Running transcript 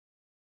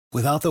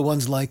Without the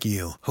ones like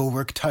you, who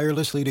work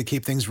tirelessly to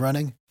keep things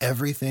running,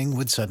 everything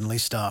would suddenly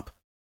stop.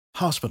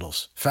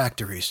 Hospitals,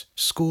 factories,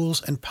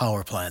 schools, and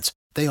power plants,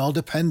 they all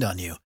depend on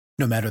you.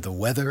 No matter the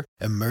weather,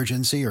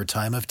 emergency, or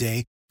time of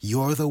day,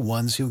 you're the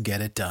ones who get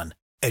it done.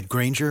 At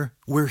Grainger,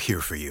 we're here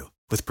for you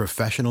with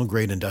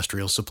professional-grade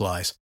industrial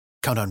supplies.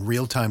 Count on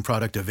real-time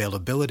product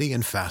availability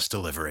and fast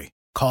delivery.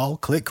 Call,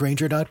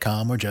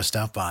 clickgrainger.com, or just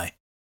stop by.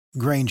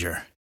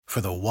 Grainger, for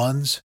the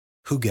ones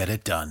who get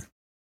it done.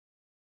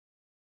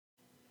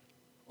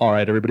 All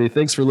right, everybody,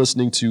 thanks for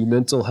listening to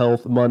Mental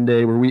Health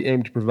Monday, where we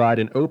aim to provide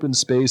an open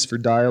space for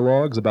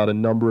dialogues about a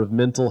number of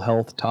mental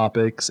health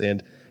topics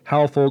and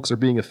how folks are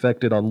being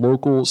affected on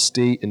local,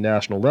 state, and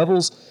national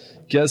levels.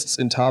 Guests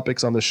and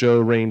topics on the show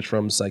range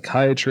from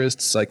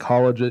psychiatrists,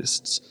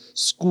 psychologists,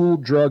 school,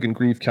 drug, and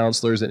grief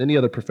counselors, and any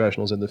other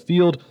professionals in the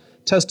field,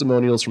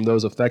 testimonials from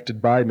those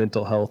affected by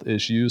mental health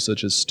issues,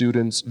 such as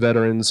students,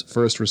 veterans,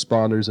 first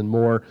responders, and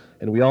more.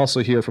 And we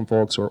also hear from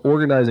folks who are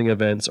organizing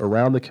events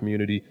around the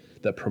community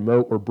that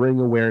promote or bring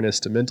awareness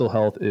to mental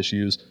health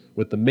issues,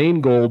 with the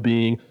main goal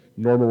being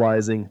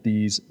normalizing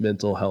these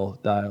mental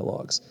health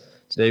dialogues.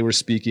 Today we're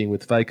speaking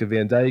with Fika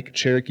Van Dyke,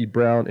 Cherokee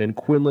Brown, and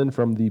Quinlan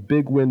from the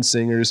Big Wind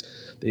Singers.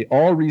 They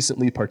all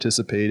recently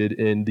participated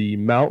in the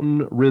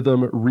Mountain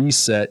Rhythm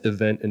Reset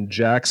event in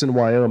Jackson,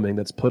 Wyoming,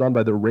 that's put on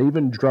by the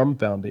Raven Drum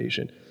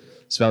Foundation.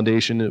 This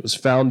foundation, it was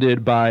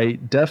founded by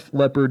Def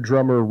Leppard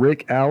drummer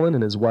Rick Allen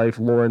and his wife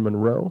Lauren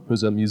Monroe,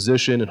 who's a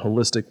musician and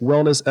holistic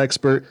wellness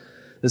expert.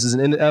 This is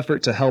an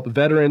effort to help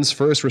veterans,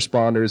 first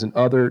responders, and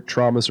other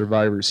trauma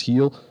survivors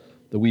heal.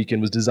 The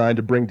weekend was designed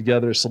to bring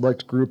together a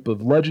select group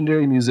of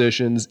legendary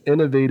musicians,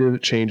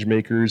 innovative change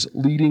makers,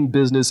 leading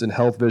business and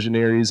health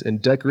visionaries,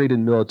 and decorated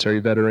military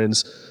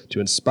veterans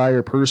to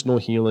inspire personal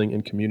healing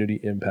and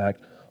community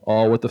impact,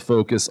 all with the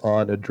focus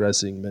on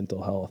addressing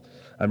mental health.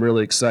 I'm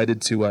really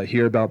excited to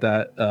hear about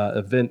that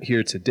event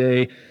here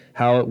today,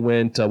 how it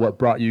went, what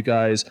brought you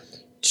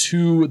guys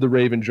to the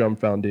Raven Drum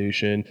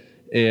Foundation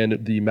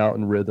and the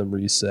Mountain Rhythm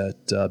Reset.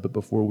 But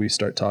before we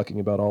start talking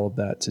about all of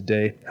that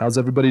today, how's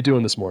everybody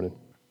doing this morning?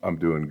 I'm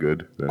doing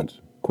good, Vince.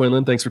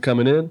 Quinlan, thanks for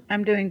coming in.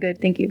 I'm doing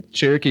good, thank you.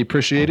 Cherokee,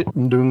 appreciate it.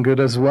 I'm doing good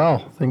as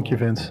well. Thank you,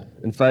 Vince.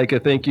 And Fika,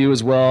 thank you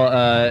as well.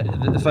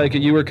 Fika,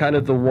 you were kind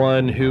of the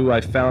one who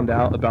I found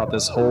out about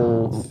this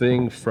whole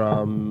thing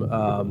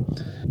from.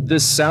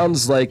 This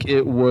sounds like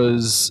it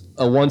was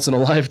a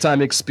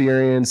once-in-a-lifetime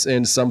experience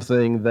and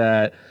something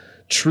that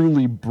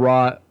truly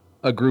brought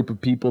a group of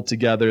people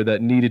together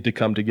that needed to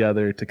come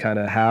together to kind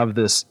of have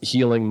this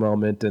healing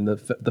moment, and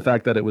the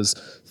fact that it was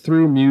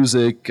through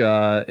music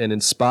and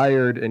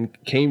inspired and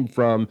came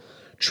from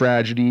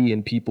tragedy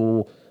and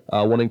people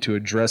wanting to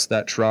address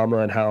that trauma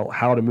and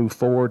how to move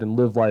forward and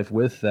live life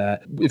with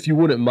that. If you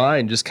wouldn't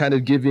mind just kind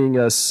of giving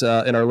us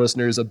and our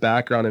listeners a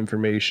background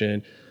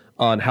information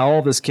on how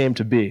all this came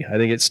to be. I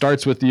think it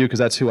starts with you because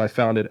that's who I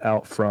found it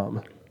out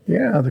from.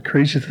 Yeah, the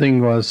crazy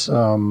thing was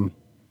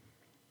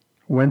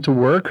went to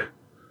work,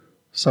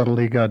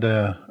 suddenly got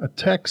a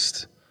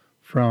text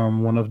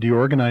from one of the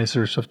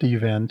organizers of the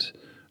event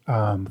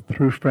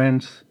through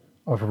friends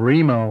of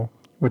Remo,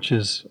 which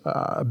is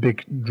a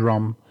big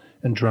drum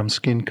and drum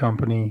skin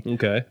company.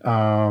 Okay.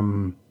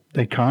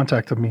 They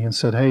contacted me and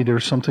said, hey,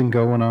 there's something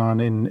going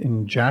on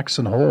in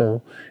Jackson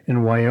Hole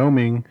in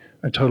Wyoming.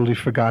 I totally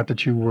forgot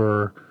that you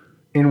were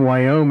in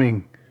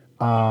Wyoming.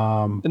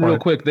 And real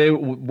quick,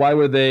 why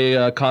were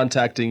they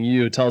contacting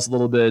you? Tell us a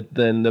little bit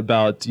then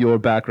about your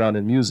background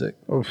in music.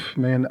 Oh,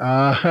 man.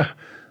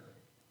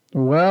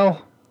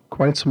 Well,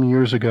 quite some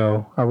years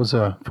ago, I was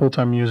a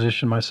full-time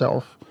musician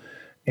myself,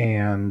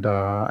 and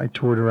I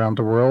toured around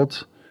the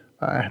world.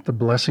 I had the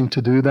blessing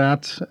to do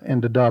that.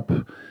 Ended up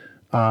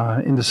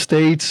in the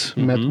States,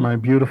 met my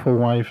beautiful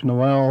wife,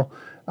 Noelle,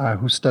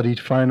 who studied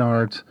fine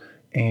art.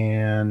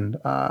 And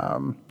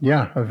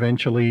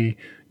eventually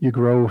you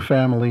grow a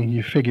family,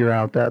 you figure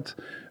out that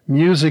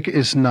music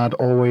is not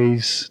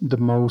always the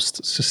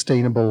most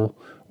sustainable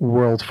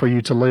world for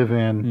you to live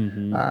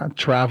in.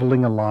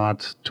 Traveling a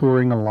lot,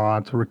 touring a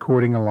lot,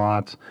 recording a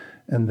lot,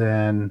 and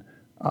then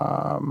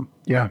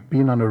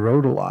being on the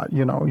road a lot.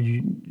 You know,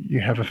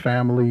 you have a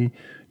family,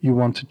 you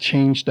want to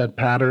change that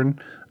pattern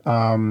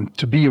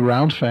to be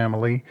around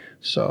family.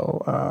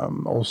 So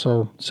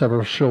also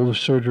several shoulder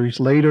surgeries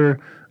later,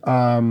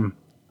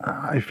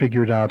 I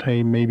figured out,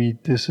 hey, maybe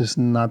this is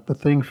not the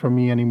thing for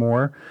me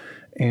anymore.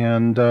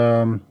 And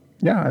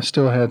I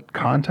still had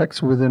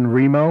contacts within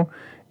Remo.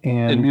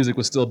 And music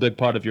was still a big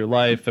part of your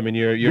life. I mean,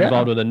 you're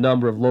involved with a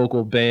number of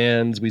local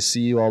bands. We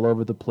see you all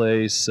over the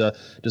place.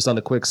 Just on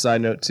a quick side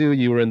note, too,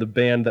 you were in the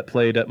band that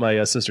played at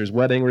my sister's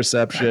wedding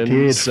reception. I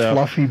did.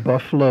 Fluffy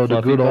Buffalo,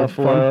 the good old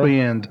funk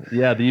band.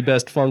 Yeah, the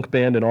best funk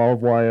band in all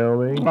of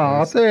Wyoming.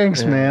 Oh,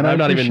 thanks, man. I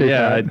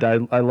appreciate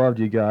that. I loved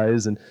you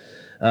guys. And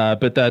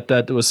but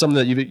that was something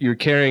that you're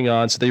carrying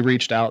on, so they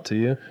reached out to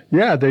you.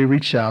 Yeah, they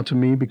reached out to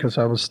me because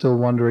I was still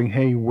wondering,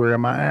 hey, where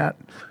am I at?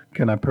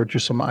 Can I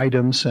purchase some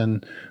items?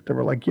 And they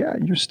were like, yeah,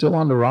 you're still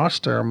on the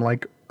roster. I'm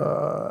like,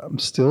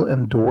 still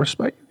endorsed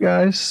by you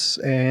guys,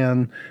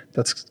 and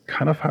that's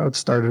kind of how it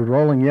started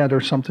rolling. Yeah,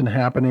 there's something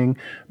happening.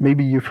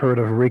 Maybe you've heard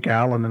of Rick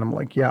Allen, and I'm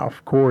like, yeah,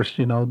 of course,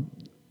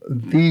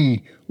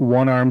 the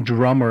one-armed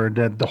drummer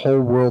that the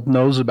whole world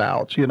knows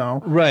about.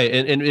 Right,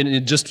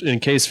 and just in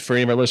case for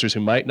any of our listeners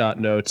who might not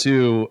know,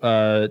 too,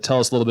 tell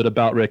us a little bit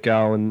about Rick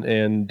Allen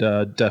and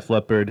Def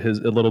Leppard,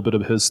 a little bit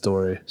of his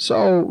story.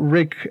 So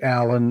Rick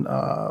Allen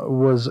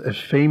was a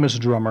famous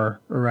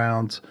drummer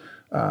around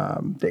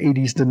the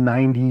 80s, the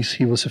 90s.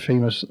 He was a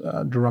famous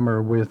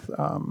drummer with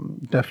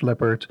Def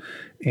Leppard,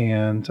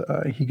 and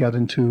he got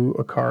into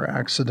a car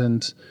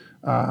accident.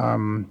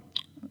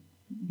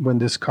 When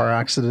this car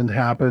accident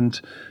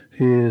happened,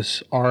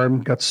 his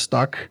arm got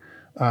stuck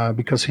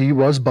because he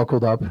was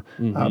buckled up,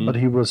 but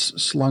he was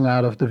slung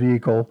out of the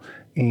vehicle,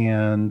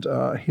 and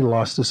he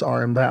lost his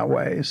arm that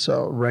way.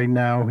 So right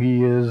now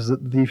he is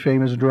the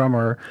famous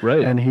drummer,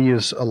 Right. and he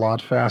is a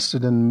lot faster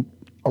than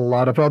a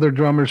lot of other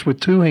drummers with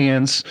two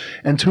hands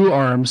and two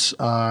arms.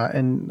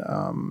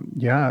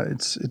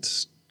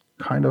 It's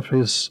kind of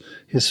his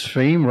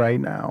fame right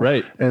now,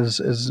 Right.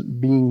 as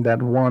being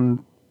that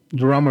one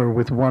drummer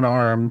with one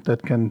arm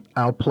that can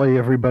outplay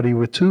everybody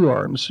with two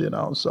arms.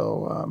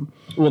 So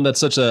Well, that's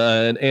such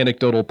an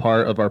anecdotal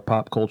part of our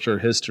pop culture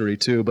history,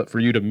 too. But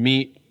for you to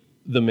meet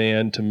the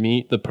man, to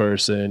meet the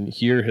person,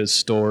 hear his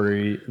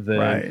story then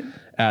Right.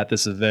 at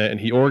this event,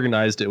 and he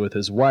organized it with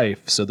his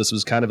wife. So this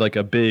was kind of like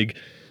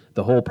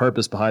the whole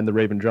purpose behind the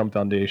Raven Drum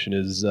Foundation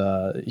is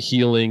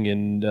healing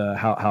and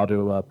how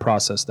to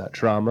process that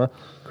trauma.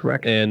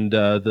 correct. And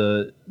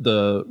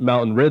the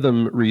Mountain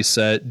Rhythm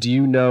Reset, do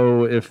you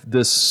know if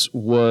this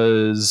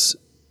was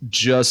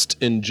just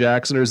in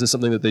Jackson, or is this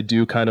something that they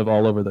do kind of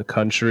all over the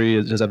country?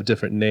 Does it have a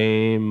different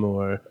name,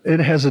 or? It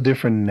has a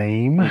different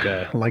name,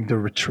 Okay. like the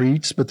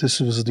retreats, but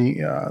this was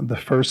the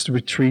first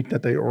retreat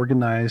that they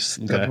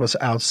organized Okay. that was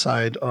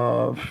outside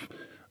of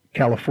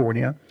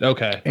California.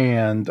 Okay.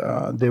 And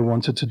they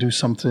wanted to do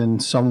something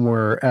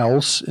somewhere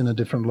else in a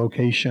different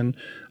location,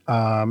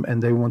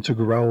 and they want to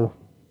grow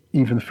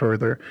even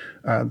further.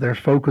 Their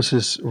focus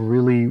is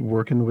really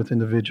working with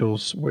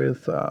individuals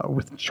with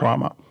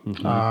trauma.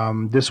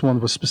 This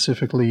one was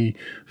specifically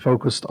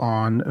focused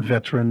on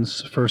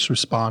veterans, first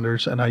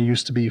responders, and I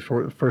used to be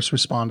for first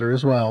responder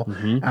as well.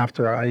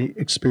 After I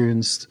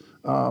experienced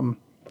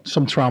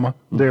some trauma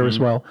there as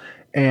well,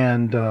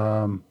 and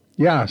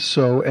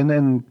and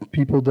then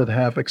people that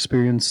have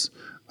experienced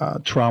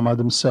trauma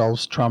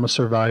themselves, trauma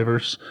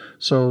survivors.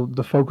 So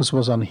the focus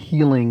was on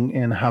healing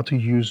and how to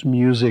use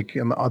music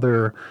and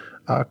other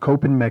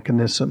coping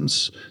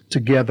mechanisms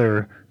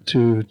together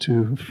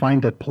to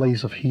find that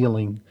place of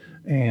healing.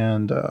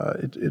 And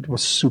it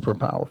was super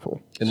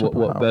powerful. And super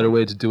what powerful. better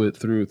way to do it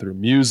through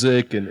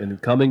music and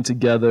coming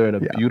together in a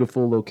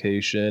beautiful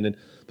location. And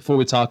before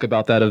we talk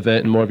about that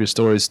event and more of your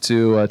stories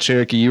too,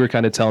 Cherokee, you were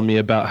kind of telling me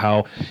about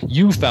how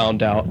you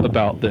found out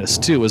about this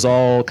too. It was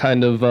all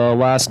kind of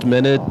last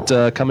minute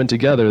coming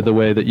together the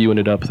way that you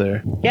ended up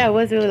there. Yeah, it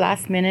was really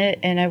last minute,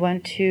 and I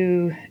want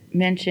to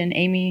mention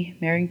Amy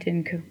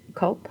Merrington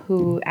Cope,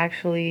 who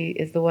actually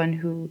is the one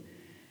who,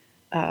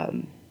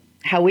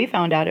 how we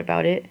found out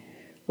about it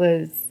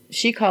was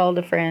she called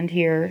a friend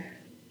here,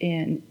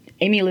 and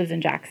Amy lives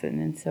in Jackson,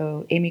 and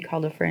so Amy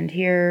called a friend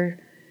here,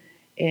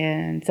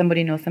 and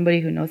somebody knows somebody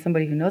who knows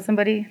somebody who knows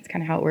somebody. It's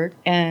kind of how it worked.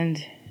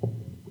 And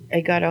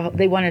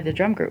they wanted the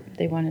drum group.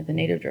 They wanted the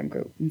native drum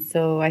group. And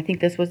so I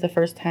think this was the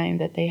first time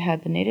that they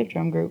had the native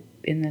drum group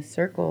in this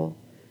circle.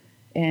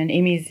 And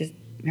Amy's just,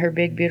 her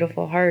big,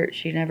 beautiful heart,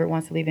 she never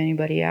wants to leave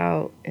anybody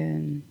out.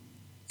 And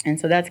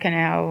so that's kind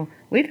of how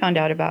we found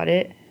out about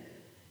it.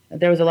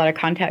 There was a lot of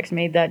contacts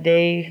made that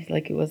day,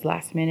 like it was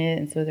last minute.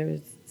 And so there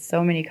was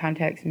so many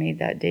contacts made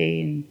that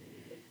day.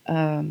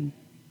 And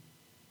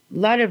a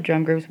lot of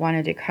drum groups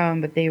wanted to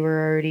come, but they were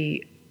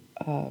already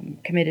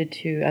committed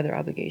to other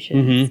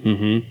obligations.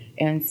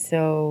 And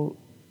so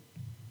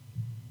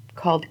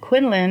called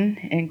Quinlan,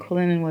 and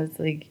Quinlan was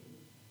like,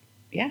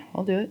 yeah,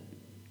 I'll do it.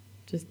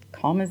 Just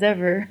calm as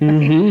ever.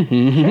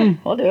 Sure,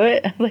 I'll do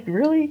it. I was like,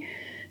 really?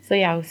 So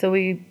yeah, so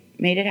we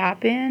made it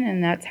happen,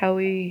 and that's how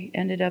we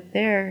ended up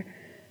there.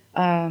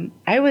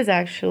 I was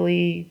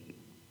actually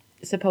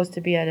supposed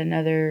to be at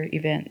another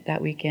event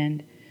that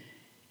weekend,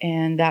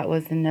 and that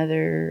was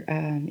another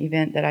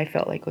event that I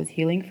felt like was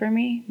healing for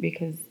me,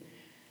 because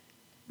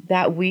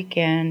that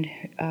weekend,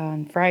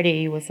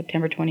 Friday was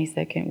September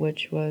 22nd,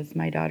 which was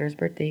my daughter's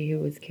birthday, who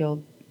was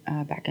killed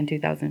back in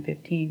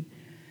 2015.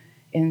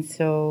 And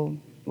so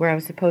where I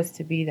was supposed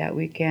to be that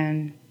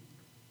weekend,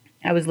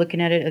 I was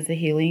looking at it as a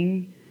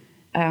healing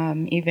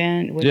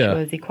event, which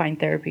was equine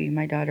therapy.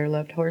 My daughter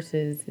loved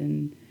horses,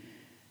 and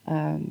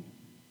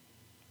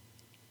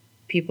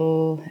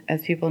people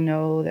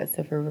know that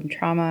suffer from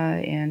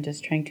trauma and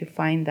just trying to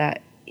find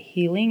that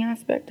healing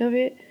aspect of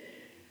it.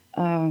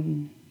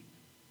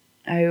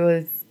 I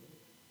was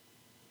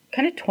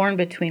kind of torn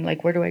between,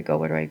 like, where do I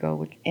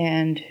go?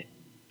 And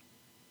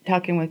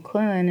talking with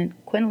Quinlan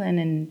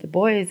and the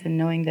boys, and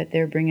knowing that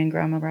they're bringing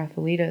Grandma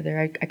Raphaelita there,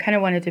 I kind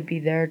of wanted to be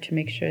there to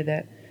make sure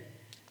that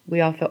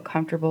we all felt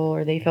comfortable,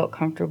 or they felt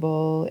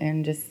comfortable,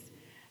 and just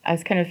I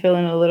was kind of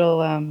feeling a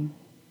little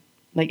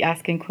like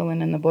asking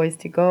Quillen and the boys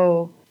to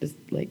go, just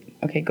like,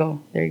 okay, go,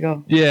 there you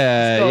go.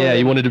 Yeah, go. yeah.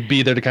 You wanted to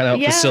be there to kind of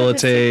help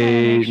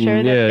facilitate. Just to kind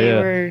of make sure that they yeah.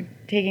 were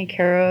taken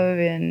care of,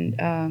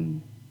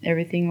 and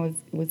everything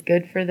was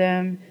good for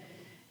them.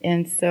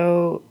 And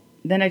so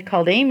then I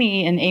called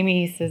Amy, and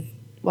Amy says,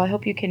 well, I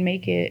hope you can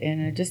make it.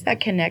 And just that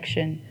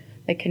connection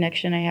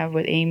I have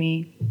with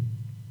Amy,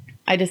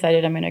 I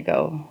decided I'm going to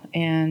go.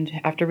 And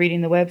after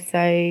reading the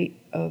website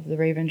of the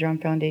Raven Drum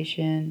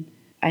Foundation,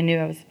 I knew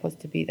I was supposed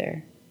to be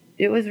there.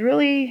 It was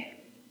really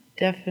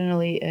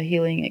definitely a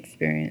healing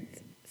experience,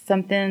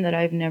 something that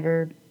I've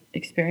never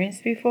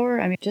experienced before.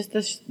 I mean, just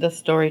the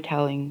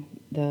storytelling,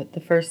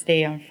 the first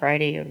day on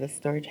Friday of the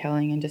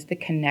storytelling, and just the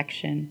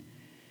connection.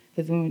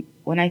 Because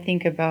when I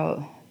think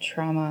about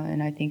trauma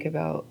and I think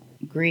about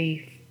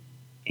grief,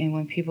 and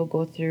when people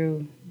go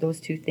through those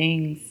two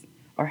things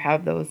or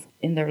have those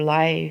in their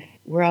life,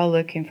 we're all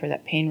looking for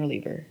that pain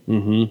reliever.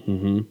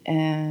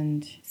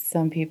 And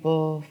some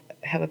people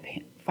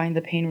find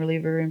the pain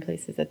reliever in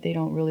places that they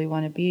don't really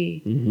want to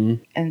be.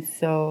 And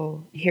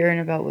so hearing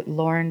about what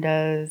Lauren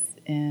does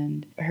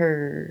and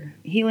her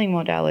healing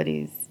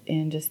modalities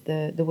and just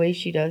the way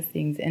she does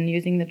things and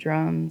using the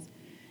drums,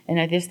 and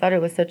I just thought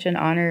it was such an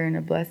honor and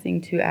a blessing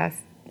to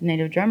ask the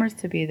Native drummers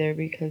to be there,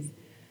 because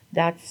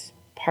that's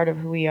part of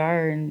who we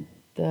are, and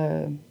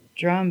the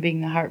drum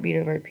being the heartbeat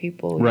of our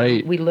people.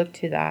 Right. We look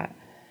to that.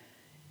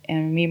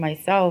 And me,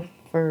 myself,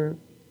 for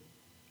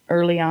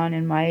early on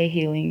in my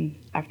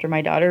healing, after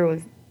my daughter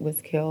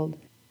was killed,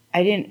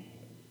 I didn't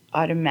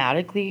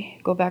automatically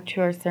go back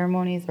to our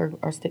ceremonies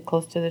or stick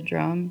close to the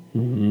drum.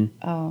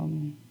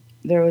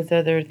 There was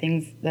other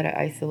things that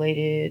I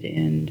isolated,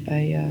 and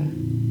I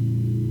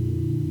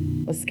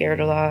was scared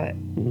a lot,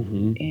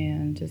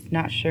 and just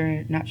not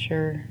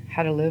sure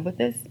how to live with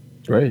this.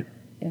 Right.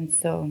 And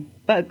so,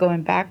 but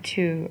going back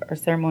to our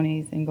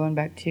ceremonies and going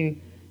back to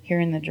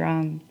hearing the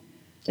drum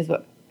is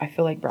what I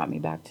feel like brought me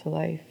back to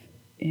life.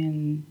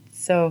 And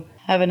so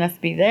having us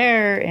be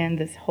there, and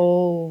this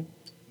whole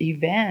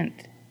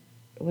event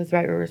was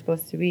right where we're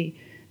supposed to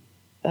be.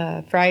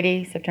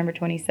 Friday, September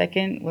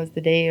 22nd, was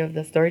the day of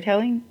the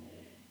storytelling,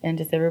 and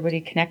just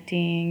everybody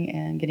connecting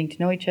and getting to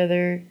know each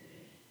other,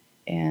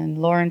 and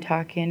Lauren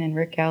talking, and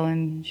Rick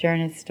Allen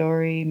sharing his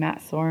story, Matt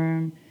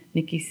Sorum,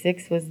 Nikki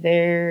Sixx was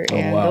there,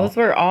 and those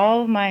were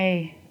all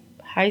my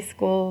high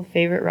school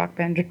favorite rock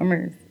band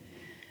drummers.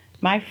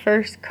 My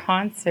first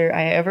concert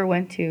I ever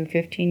went to,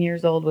 15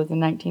 years old, was in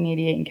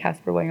 1988 in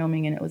Casper,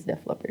 Wyoming, and it was Def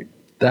Leppard.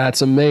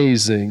 That's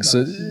amazing.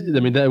 So, I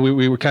mean,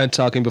 we were kind of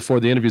talking before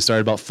the interview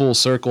started about full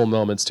circle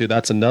moments too.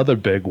 That's another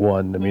big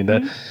one. I mean,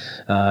 that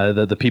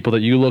the people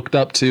that you looked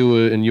up to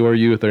in your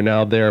youth are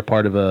now there,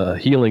 part of a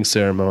healing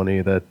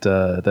ceremony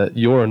that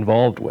you're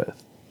involved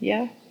with.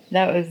 Yeah,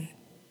 that was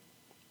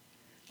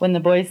when the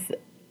boys,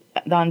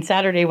 on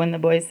Saturday, when the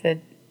boys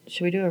said,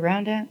 should we do a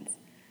round dance?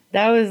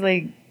 That was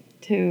like,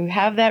 to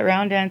have that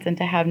round dance and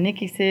to have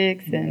Nikki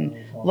Sixx and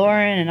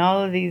Lauren and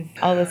all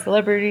the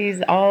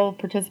celebrities all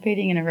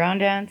participating in a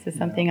round dance is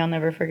something I'll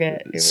never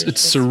forget. It's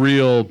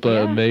surreal,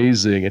 but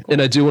amazing.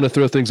 And I do want to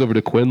throw things over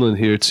to Quinlan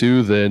here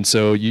too then.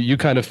 So you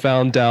kind of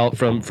found out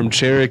from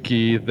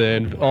Cherokee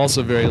then,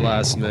 also very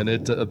last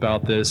minute,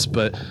 about this,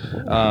 but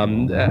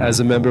as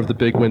a member of the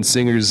Big Wind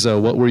Singers,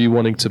 what were you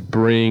wanting to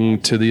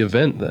bring to the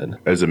event then?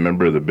 As a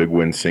member of the Big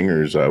Wind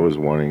Singers, I was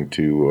wanting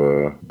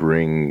to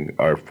bring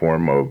our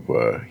form of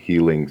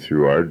healing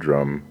through our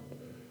drum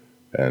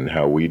and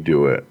how we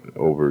do it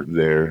over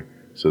there,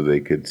 so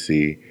they could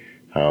see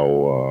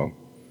how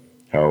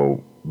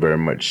very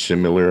much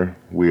similar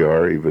we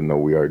are, even though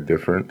we are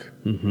different.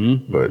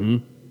 But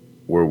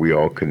where we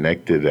all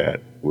connected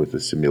at with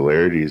the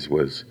similarities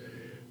was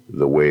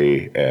the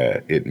way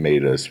it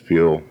made us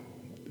feel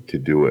to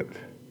do it,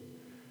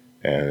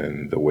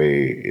 and the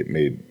way it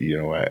made,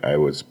 I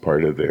was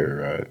part of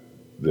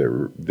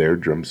their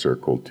drum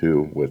circle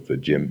too, with the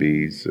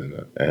djembes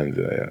and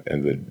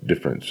the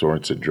different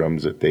sorts of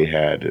drums that they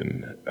had,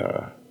 and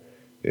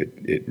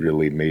it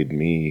really made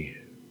me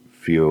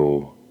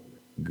feel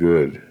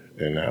good,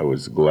 and I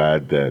was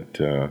glad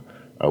that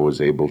I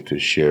was able to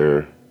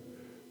share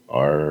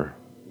our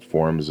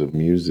forms of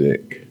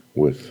music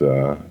with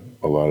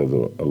a lot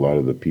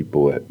of the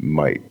people that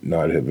might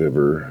not have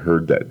ever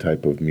heard that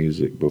type of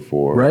music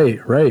before.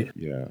 Right.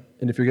 Yeah.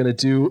 And if you're going to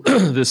do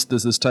this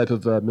type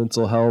of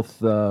mental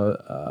health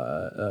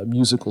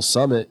musical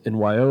summit in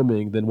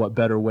Wyoming, then what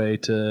better way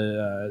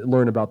to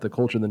learn about the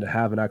culture than to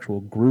have an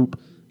actual group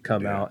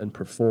come out and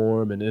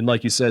perform? And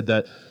like you said,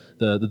 that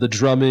the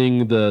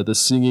drumming, the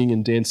singing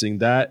and dancing,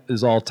 that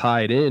is all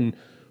tied in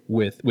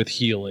with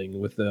healing,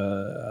 with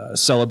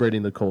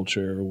celebrating the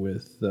culture,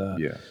 with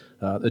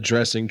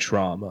addressing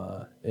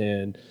trauma.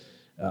 And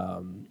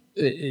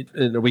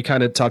we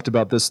kind of talked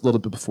about this a little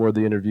bit before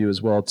the interview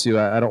as well too.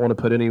 I don't want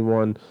to put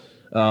anyone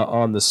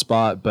on the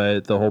spot,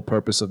 but the whole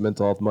purpose of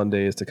Mental Health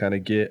Monday is to kind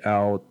of get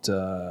out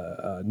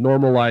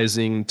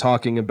normalizing,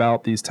 talking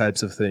about these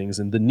types of things,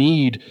 and the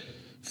need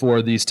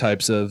for these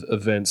types of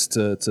events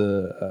to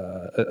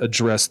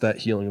address that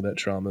healing of that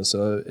trauma.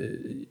 So,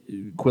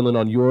 Quinlan,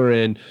 on your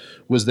end,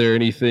 was there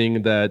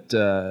anything that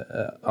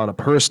on a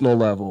personal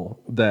level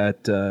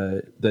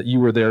that you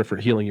were there for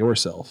healing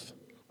yourself?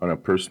 On a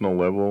personal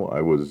level,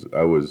 I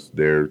was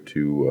there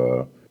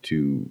to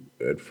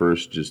at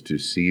first just to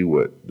see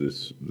what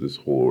this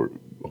whole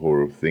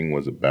thing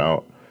was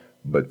about,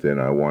 but then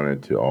I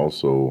wanted to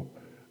also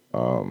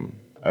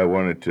I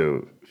wanted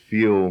to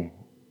feel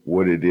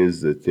what it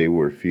is that they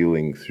were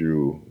feeling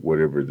through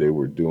whatever they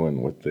were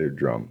doing with their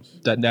drums.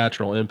 That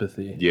natural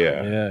empathy.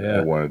 Yeah.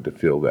 I wanted to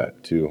feel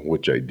that too,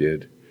 which I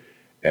did.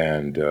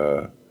 And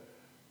the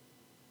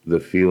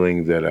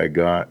feeling that I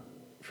got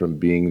from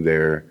being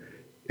there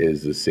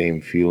is the same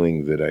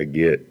feeling that I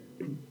get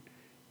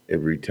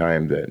every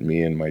time that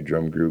me and my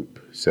drum group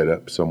set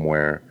up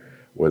somewhere,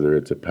 whether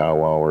it's a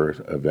powwow or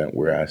event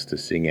we're asked to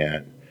sing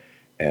at,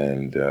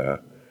 and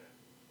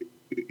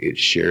it's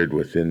shared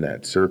within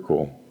that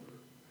circle.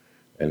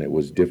 And it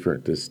was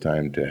different this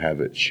time to have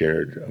it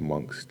shared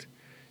amongst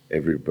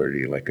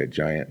everybody like a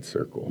giant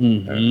circle.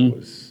 And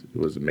it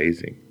was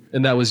amazing.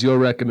 And that was your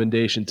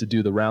recommendation to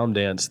do the round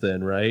dance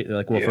then, right?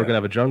 Like, well, if we're gonna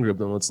have a drum group,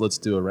 then let's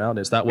do a round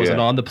dance. That wasn't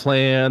on the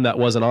plan. That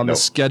wasn't on the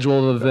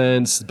schedule of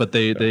events, but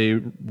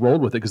they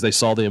rolled with it because they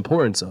saw the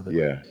importance of it.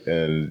 Yeah,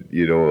 and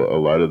a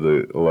lot of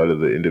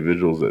the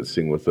individuals that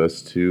sing with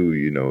us too,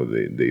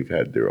 they've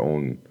had their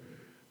own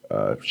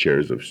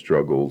shares of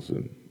struggles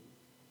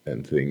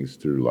and things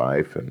through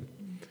life, and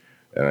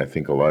I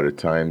think a lot of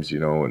times,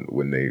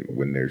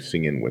 when they're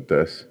singing with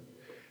us,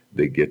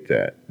 they get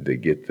that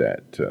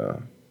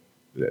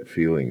that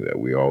feeling that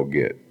we all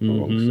get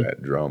amongst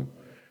that drum,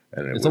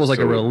 and it's almost like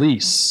a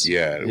release.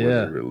 Yeah, it was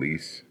a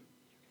release,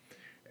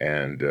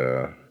 and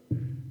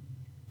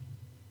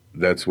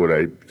that's what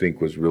I think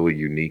was really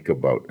unique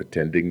about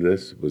attending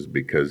this, was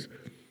because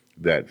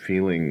that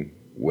feeling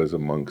was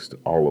amongst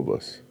all of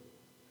us.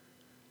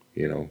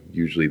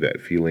 Usually that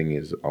feeling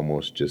is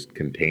almost just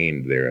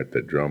contained there at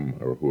the drum,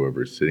 or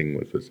whoever's sitting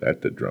with us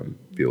at the drum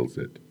feels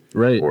it,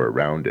 right, or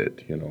around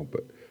it.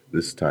 But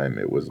this time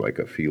it was like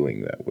a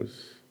feeling that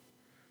was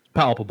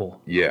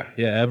palpable. Yeah.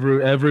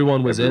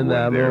 Everyone was in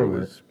that there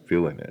moment. was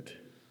feeling it.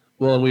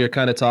 Well, and we were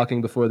kind of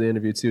talking before the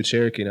interview too,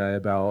 Cherokee and I,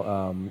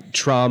 about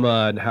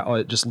trauma and how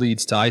it just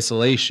leads to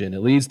isolation.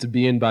 It leads to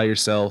being by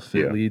yourself.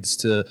 It leads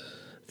to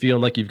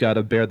feeling like you've got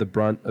to bear the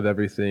brunt of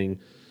everything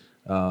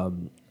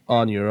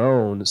on your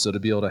own. So to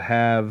be able to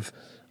have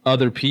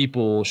other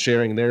people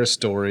sharing their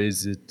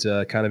stories, it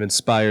kind of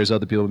inspires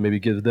other people, maybe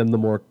gives them the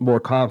more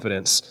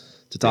confidence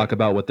to talk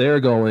about what they're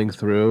going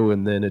through.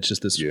 And then it's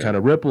just this kind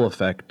of ripple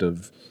effect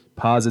of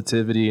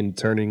positivity and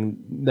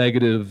turning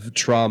negative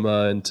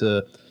trauma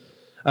into,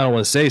 I don't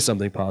want to say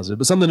something positive,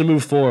 but something to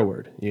move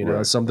forward,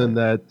 something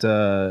that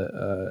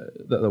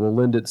will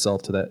lend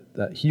itself to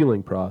that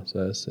healing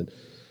process.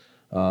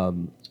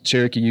 And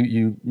Cherokee,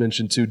 you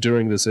mentioned too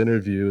during this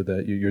interview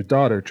that your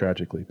daughter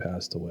tragically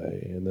passed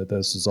away, and that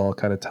this is all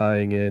kind of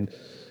tying in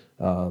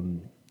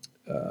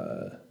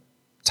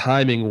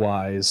timing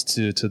wise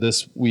to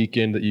this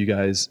weekend that you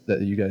guys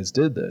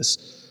did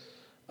this.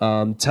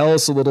 Tell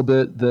us a little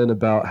bit then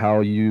about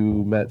how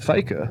you met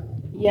FICA.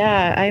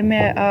 Yeah, I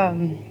met,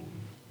 and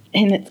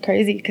it's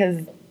crazy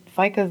because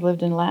FICA's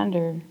lived in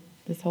Lander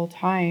this whole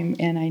time,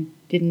 and I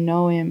didn't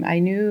know him. I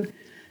knew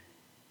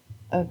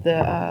of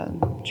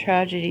the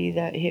tragedy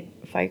that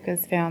hit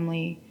FICA's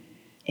family,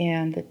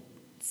 and the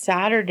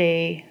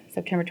Saturday,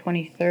 September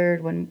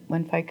 23rd, when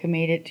FICA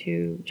made it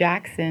to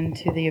Jackson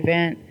to the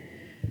event,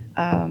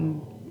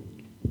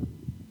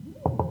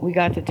 we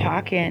got to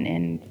talking,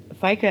 and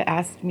FICA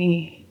asked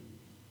me,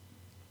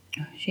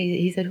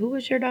 he said, "Who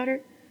was your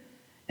daughter?"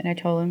 And I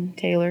told him,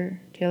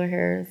 Taylor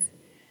Harris.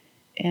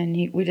 And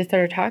we just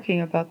started talking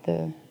about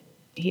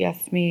he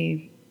asked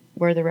me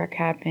where the wreck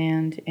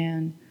happened,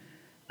 and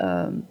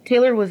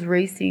Taylor was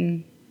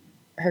racing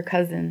her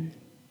cousin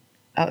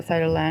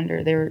outside of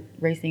Lander. They were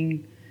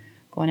racing,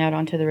 going out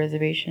onto the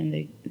reservation.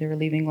 They were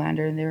leaving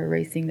Lander, and they were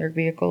racing their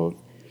vehicles.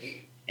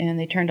 And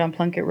they turned on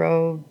Plunkett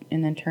Road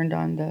and then turned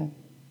on the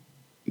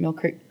Mill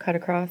Creek, cut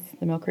across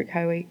the Mill Creek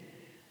Highway.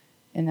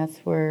 And that's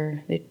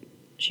where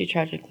she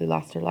tragically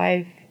lost her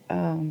life.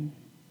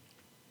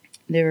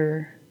 They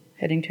were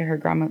heading to their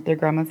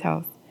grandma's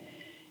house.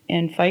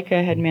 And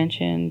FICA had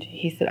mentioned,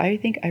 he said, "I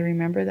think I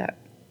remember that."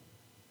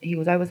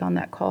 I was on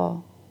that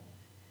call.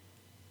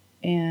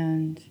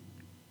 And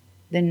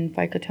then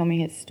FICA told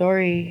me his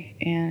story,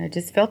 and I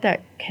just felt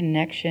that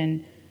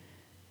connection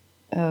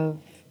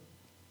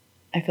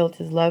I felt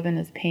his love and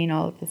his pain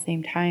all at the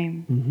same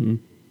time. Mm-hmm.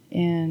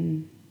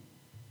 And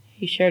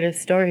he shared his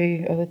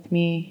story with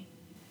me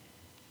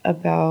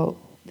about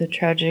the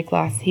tragic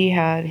loss he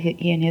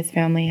and his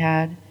family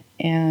had,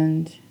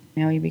 and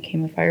now he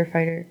became a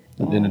firefighter.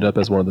 And ended up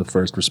as one of the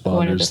first responders.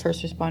 One of the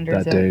first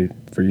responders that day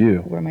for you,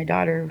 where my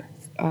daughter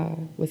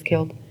was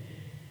killed.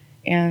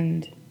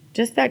 And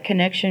just that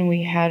connection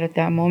we had at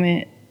that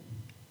moment,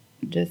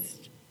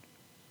 just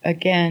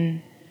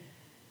again,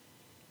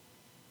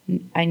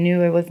 I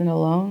knew I wasn't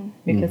alone,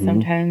 because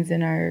sometimes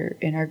in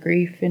our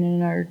grief and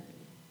in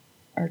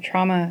our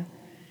trauma,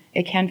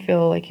 it can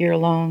feel like you're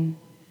alone.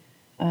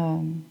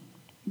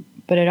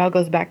 But it all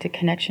goes back to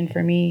connection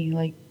for me.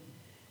 Like,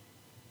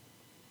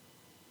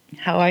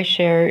 how I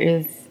share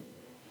is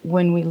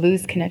when we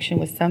lose connection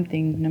with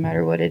something, no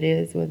matter what it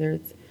is, whether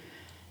it's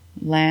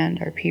land,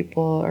 our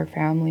people, our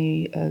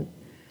family,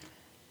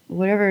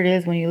 whatever it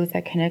is, when you lose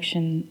that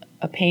connection,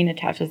 a pain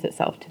attaches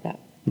itself to that.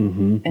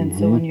 And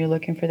so when you're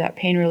looking for that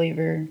pain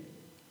reliever,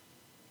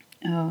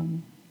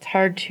 it's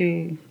hard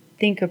to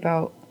think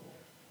about,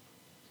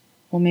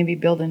 well, maybe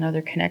building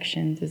other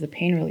connections as a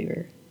pain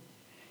reliever.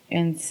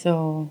 And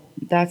so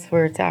that's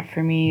where it's at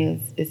for me,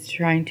 is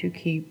trying to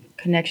keep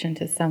connection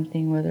to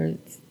something, whether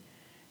it's,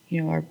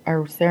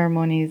 our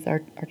ceremonies,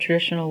 our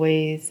traditional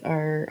ways,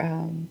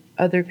 our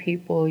other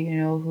people,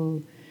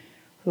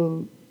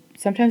 who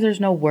sometimes there's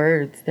no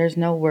words. There's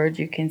no words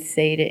you can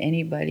say to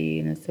anybody.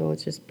 And so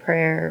it's just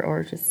prayer,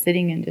 or just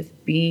sitting and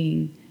just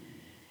being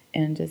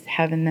and just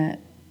having that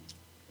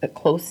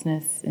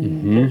closeness.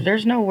 And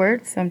there's no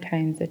words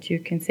sometimes that you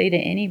can say to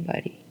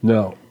anybody.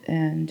 No.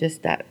 And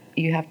just that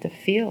you have to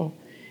feel.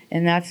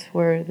 And that's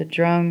where the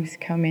drums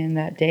come in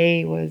that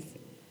day, was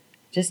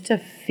just to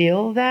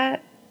feel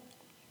that.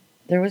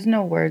 There was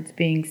no words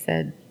being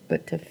said,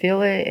 but to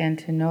feel it and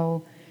to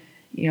know,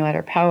 at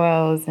our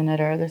powwows and at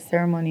our other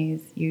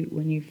ceremonies,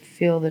 when you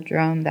feel the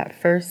drum, that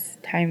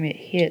first time it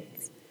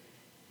hits,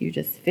 you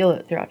just feel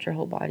it throughout your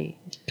whole body.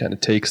 Kind of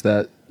takes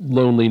that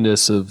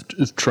loneliness of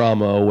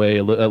trauma away,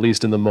 at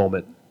least in the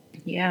moment.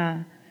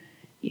 Yeah.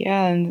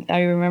 Yeah, and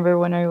I remember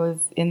when I was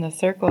in the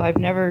circle, I've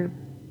never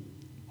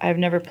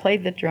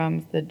played the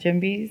drums, the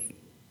djembes,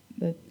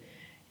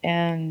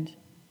 and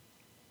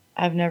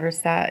I've never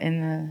sat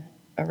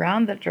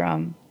around the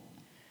drum,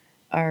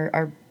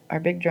 our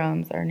big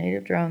drums, our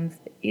native drums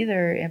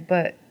either,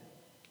 but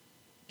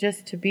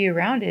just to be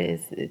around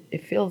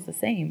it feels the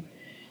same.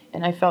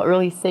 And I felt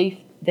really safe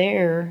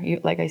there.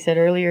 Like I said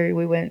earlier,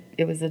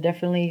 it was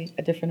definitely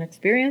a different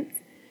experience,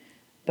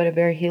 but a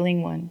very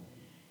healing one.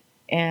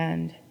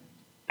 And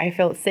I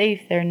felt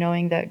safe there,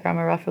 knowing that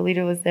Grandma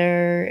Rafaelita was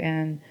there,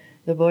 and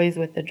the boys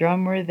with the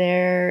drum were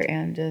there,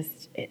 and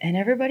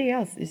everybody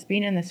else, just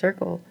being in the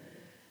circle.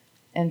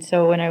 And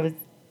so when I was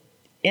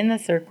in the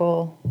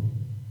circle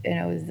and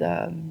I was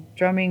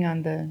drumming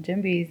on the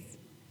djembes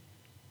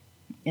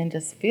and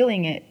just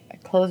feeling it, I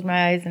closed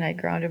my eyes and I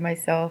grounded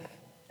myself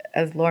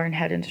as Lauren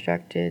had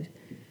instructed,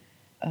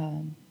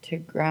 to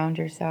ground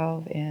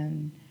yourself.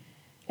 And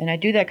I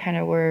do that kind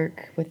of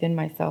work within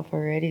myself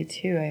already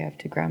too. I have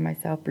to ground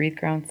myself, breathe,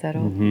 ground,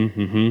 settle.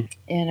 And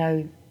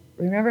I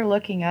remember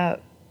looking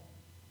up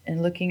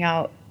and looking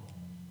out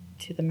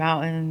to the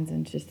mountains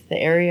and just the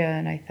area,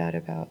 and I thought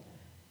about,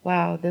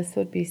 wow, this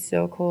would be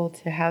so cool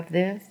to have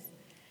this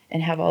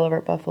and have all of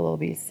our buffalo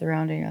beasts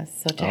surrounding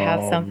us. So to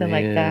have something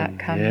like that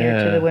come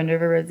here to the Wind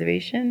River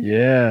Reservation,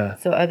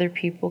 so other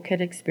people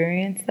could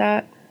experience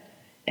that,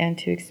 and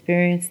to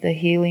experience the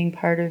healing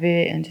part of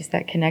it and just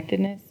that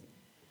connectedness,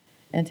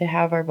 and to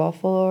have our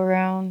buffalo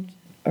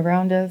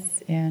around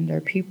us and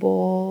our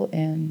people.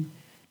 And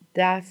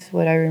that's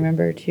what I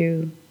remember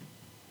too,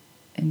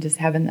 and just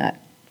having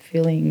that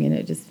feeling, and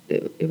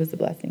it was a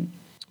blessing.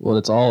 Well,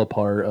 it's all a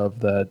part of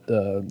that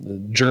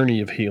the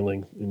journey of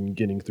healing and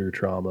getting through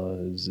trauma.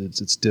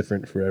 It's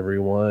different for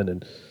everyone.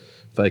 And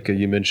Vika,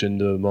 you mentioned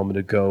a moment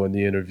ago in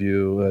the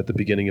interview, at the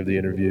beginning of the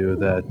interview,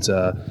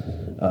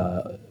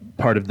 that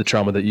part of the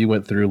trauma that you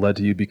went through led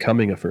to you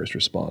becoming a first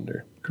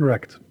responder.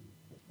 Correct.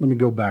 Let me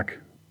go back.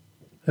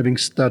 Having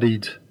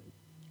studied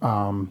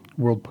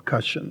world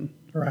percussion,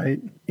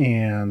 right,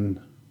 and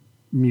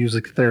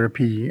music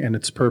therapy and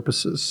its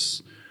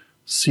purposes,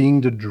 seeing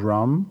the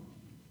drum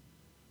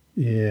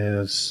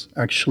is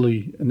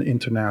actually an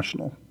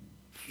international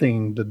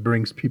thing that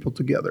brings people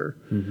together,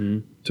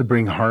 to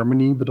bring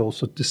harmony, but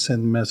also to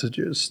send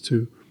messages,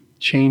 to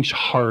change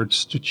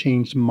hearts, to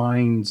change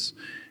minds.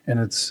 And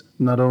it's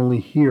not only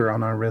here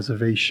on our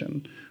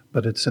reservation,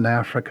 but it's in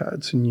Africa,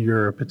 it's in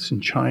Europe, it's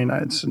in China,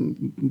 it's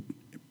in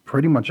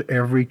pretty much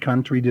every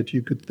country that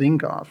you could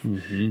think of,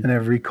 and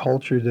every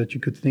culture that you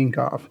could think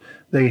of.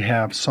 They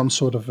have some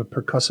sort of a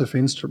percussive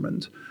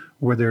instrument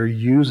where they're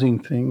using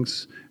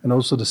things, and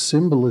also the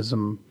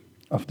symbolism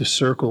of the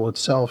circle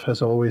itself has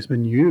always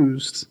been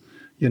used,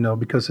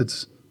 because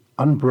it's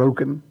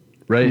unbroken.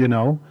 Right.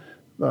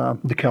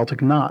 The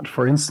Celtic knot,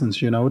 for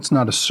instance, it's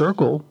not a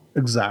circle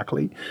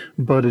exactly,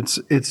 but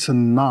it's a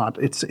knot.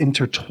 It's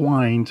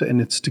intertwined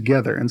and it's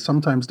together. And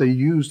sometimes they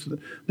use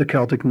the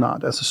Celtic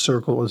knot as a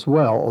circle as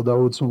well,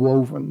 although it's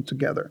woven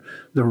together.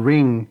 The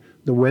ring,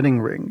 the wedding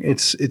ring,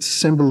 it's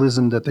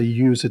symbolism that they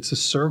use. It's a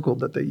circle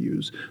that they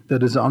use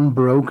that is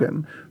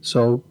unbroken.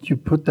 So you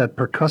put that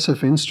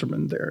percussive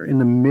instrument there in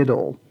the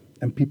middle,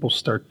 and people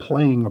start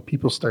playing, or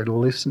people start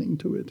listening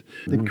to it.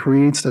 It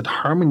creates that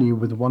harmony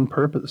with one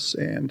purpose.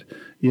 And,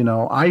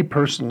 I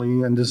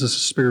personally, and this is a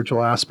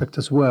spiritual aspect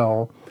as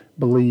well,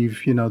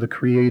 believe, the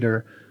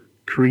Creator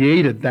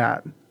created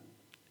that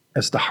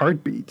as the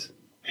heartbeat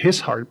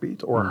his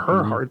heartbeat or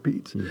her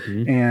heartbeat.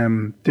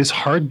 And this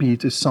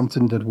heartbeat is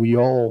something that we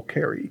all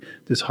carry.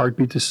 This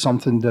heartbeat is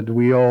something that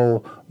we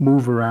all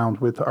move around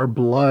with. Our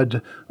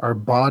blood, our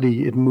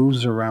body, it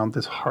moves around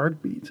this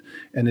heartbeat,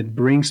 and it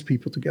brings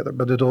people together,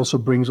 but it also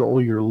brings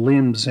all your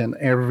limbs and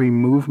every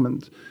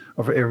movement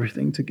of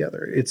everything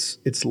together.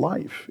 It's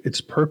life,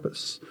 it's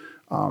purpose.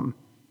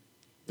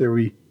 There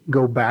we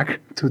go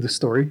back to the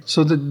story.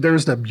 So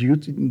there's that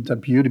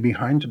beauty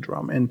behind the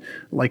drum. And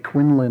like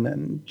Quinlan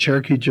and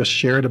Cherokee just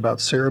shared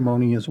about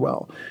ceremony as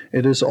well,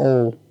 it is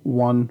all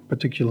one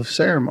particular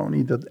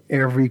ceremony that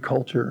every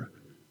culture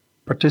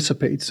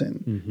participates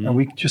in. And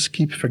we just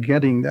keep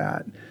forgetting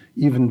that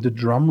even the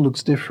drum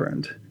looks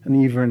different, and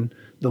even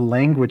the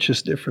language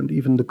is different,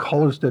 even the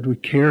colors that we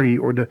carry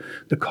or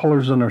the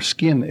colors on our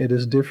skin, it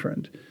is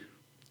different.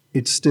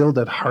 It's still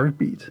that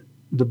heartbeat.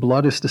 The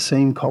blood is the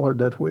same color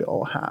that we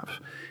all have.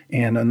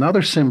 And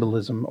another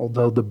symbolism,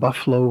 although the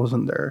buffalo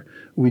wasn't there,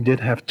 we did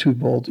have two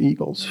bald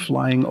eagles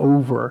flying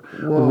over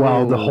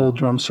while the whole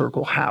drum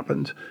circle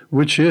happened,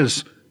 which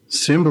is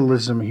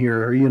symbolism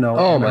here,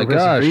 Oh my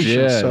gosh,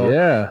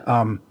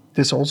 yeah.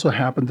 This also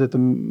happened at the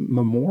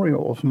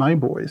memorial of my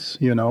boys,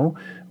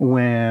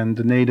 when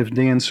the native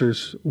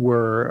dancers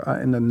were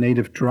and the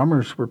native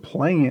drummers were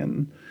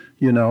playing,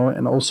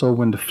 and also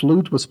when the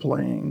flute was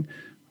playing.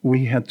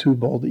 We had two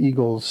bald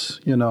eagles,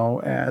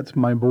 at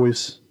my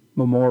boys'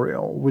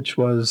 memorial, which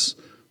was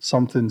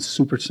something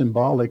super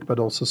symbolic, but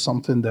also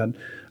something that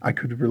I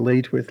could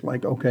relate with.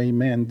 Like, okay,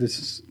 man, this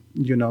is,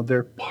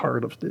 they're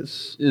part of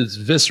this. It's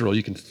visceral.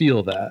 You can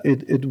feel that.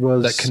 It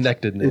was that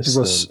connectedness. It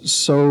was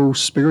so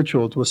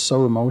spiritual. It was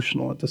so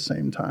emotional at the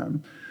same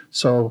time.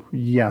 So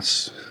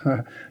yes,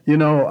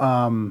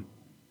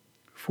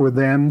 for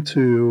them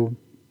to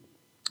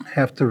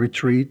have to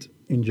retreat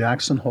in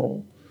Jackson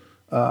Hole.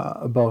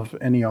 Above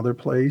any other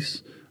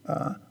place.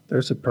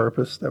 There's a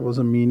purpose. There was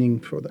a meaning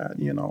for that,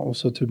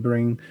 also to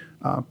bring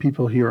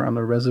people here on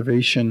the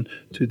reservation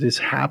to this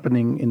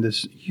happening in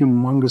this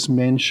humongous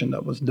mansion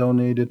that was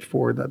donated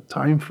for that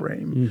time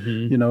frame,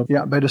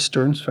 by the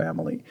Stearns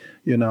family,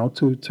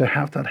 to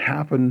have that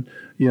happen,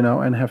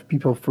 and have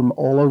people from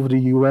all over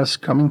the U.S.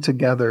 coming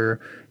together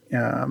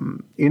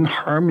in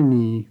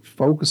harmony,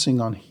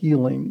 focusing on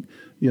healing,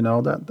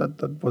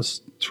 that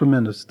was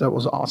tremendous. That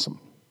was awesome.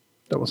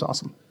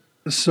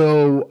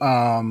 So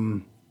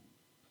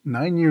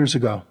 9 years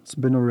ago, it's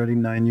been already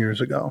 9 years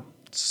ago.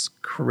 It's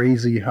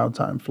crazy how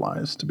time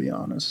flies, to be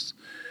honest.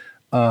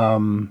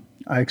 I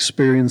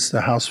experienced the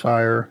house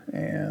fire,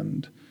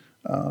 and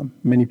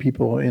many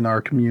people in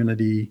our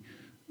community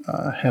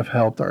have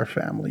helped our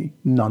family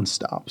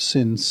nonstop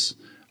since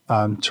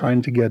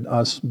trying to get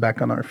us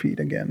back on our feet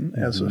again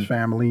as a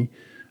family.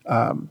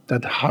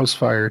 That house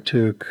fire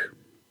took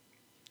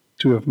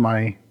two of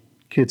my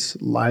kids'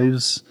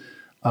 lives.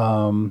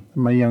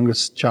 My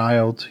youngest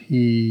child,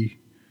 he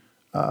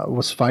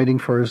was fighting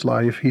for his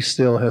life. He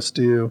still has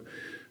to,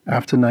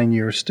 after 9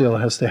 years, still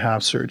has to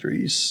have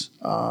surgeries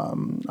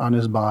on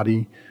his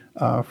body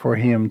for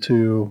him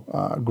to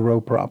grow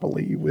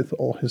properly with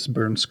all his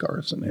burn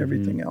scars and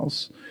everything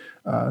else.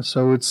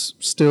 So it's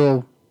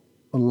still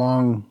a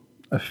long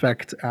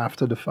effect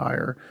after the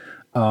fire.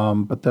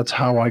 But that's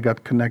how I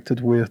got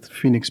connected with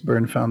Phoenix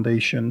Burn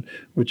Foundation,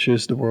 which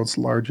is the world's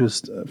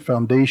largest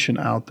foundation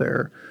out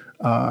there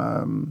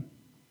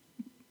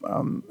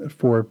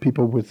for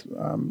people with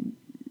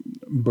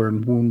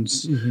burn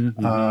wounds,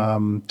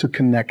 to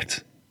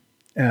connect,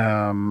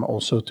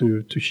 also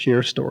to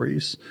share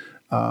stories,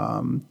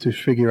 to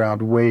figure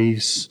out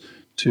ways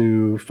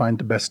to find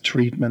the best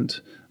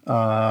treatment.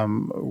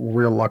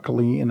 We're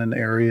luckily in an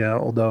area,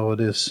 although it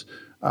is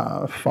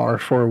far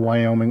for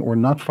Wyoming, or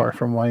not far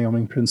from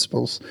Wyoming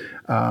principles,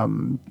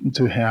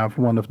 to have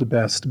one of the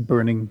best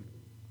burning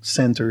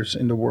centers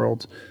in the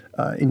world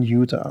in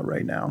Utah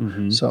right now.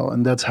 So,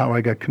 and that's how I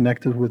got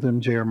connected with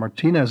him. J.R.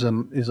 Martinez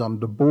is on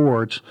the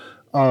board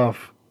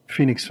of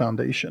Phoenix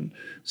Foundation.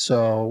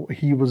 So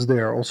he was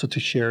there also to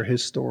share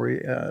his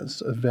story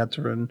as a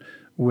veteran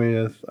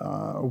with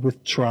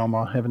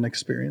trauma, having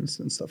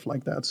experienced and stuff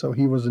like that. So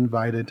he was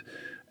invited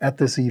at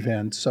this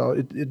event. So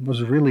it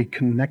was really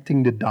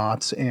connecting the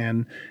dots.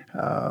 And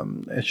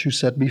as you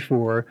said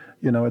before,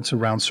 it's a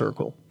round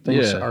circle.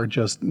 Things are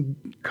just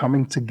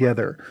coming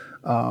together,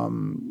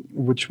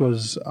 which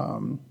is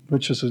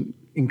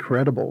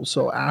incredible.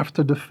 So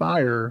after the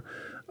fire,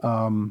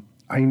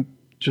 I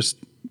just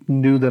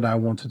knew that I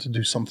wanted to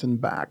do something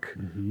back,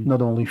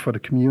 not only for the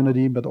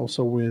community, but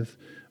also with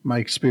my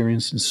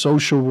experience in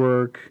social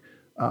work,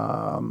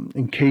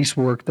 in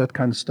casework, that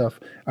kind of stuff.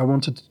 I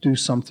wanted to do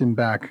something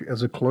back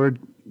as a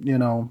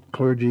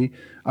clergy.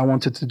 I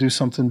wanted to do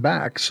something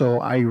back. So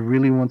I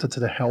really wanted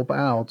to help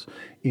out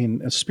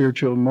in a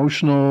spiritual,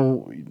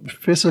 emotional,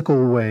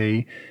 physical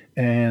way.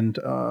 And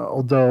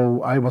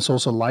although I was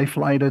also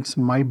life-lighted,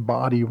 my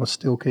body was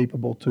still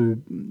capable to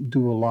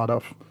do a lot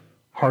of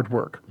hard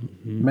work.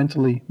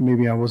 Mentally,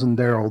 maybe I wasn't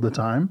there all the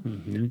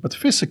time, but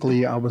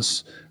physically I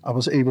was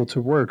able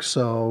to work.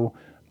 So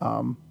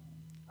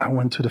I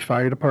went to the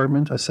fire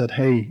department. I said,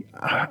 hey,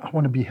 I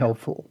want to be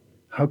helpful.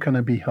 How can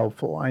I be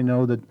helpful? I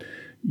know that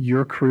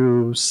your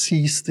crew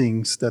sees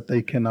things that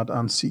they cannot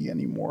unsee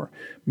anymore.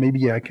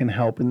 Maybe I can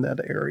help in that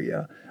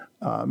area.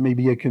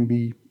 Maybe I can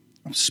be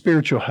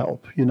spiritual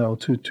help,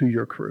 to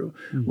your crew.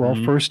 Well,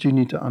 first you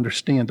need to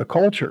understand the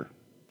culture.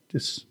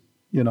 This,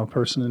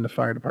 person in the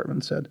fire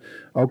department said,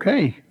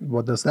 okay,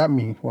 what does that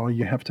mean? Well,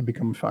 you have to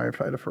become a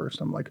firefighter first.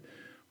 I'm like,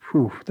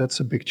 whew, that's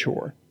a big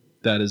chore.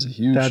 That is a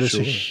huge That chore. is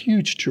a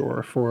huge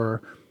chore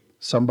for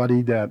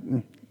somebody that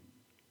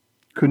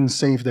couldn't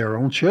save their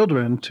own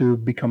children to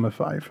become a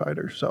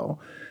firefighter. So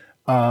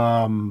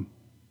I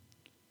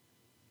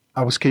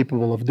was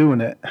capable of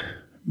doing it,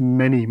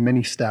 many,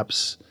 many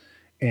steps.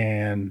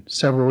 And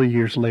several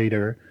years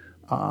later,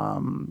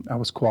 I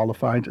was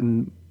qualified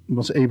and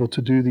was able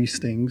to do these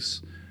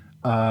things.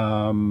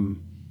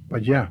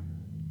 But yeah,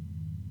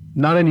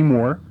 not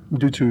anymore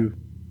due to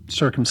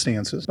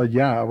circumstances. But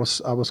yeah, I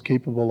was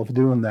capable of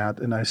doing that,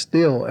 and I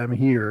still am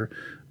here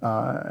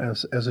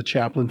as a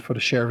chaplain for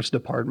the sheriff's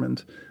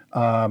department.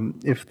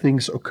 If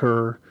things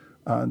occur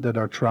that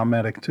are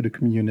traumatic to the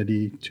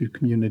community, to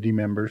community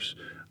members,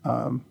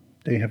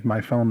 they have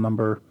my phone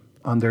number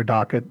on their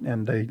docket,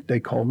 and they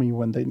call me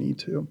when they need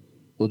to.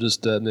 Well,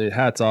 just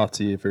hats off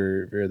to you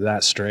for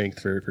that strength,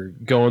 for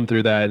going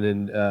through that,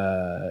 and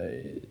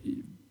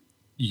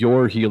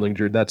your healing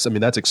journey.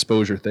 That's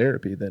exposure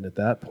therapy. Then at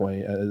that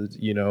point,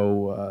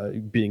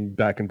 being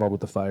back involved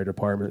with the fire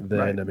department.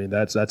 Then right.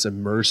 That's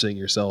immersing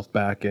yourself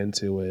back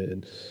into it.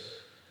 And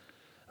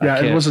yeah,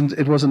 it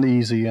wasn't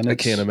easy, and I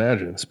can't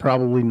imagine. It's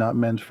probably not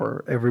meant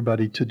for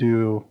everybody to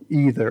do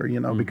either.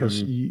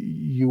 Because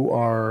you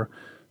are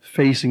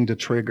facing the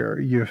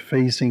trigger, you're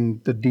facing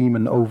the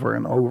demon over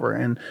and over,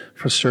 and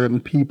for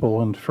certain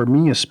people, and for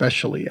me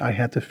especially, I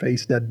had to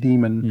face that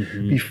demon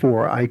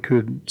before I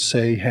could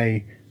say,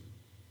 hey,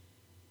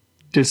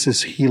 this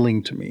is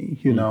healing to me.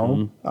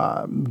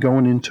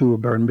 Going into a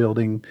burn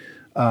building,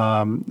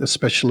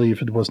 especially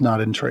if it was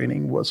not in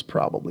training, was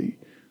probably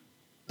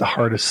the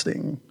hardest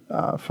thing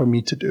for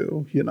me to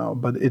do,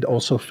 but it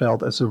also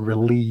felt as a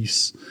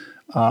release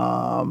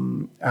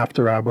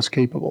after I was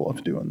capable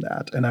of doing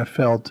that, and I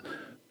felt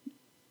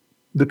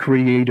the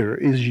Creator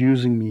is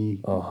using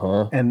me,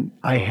 and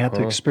I had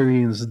to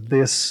experience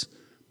this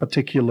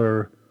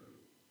particular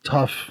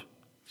tough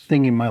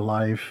thing in my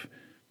life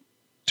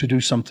to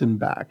do something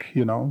back,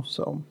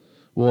 so.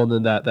 Well, and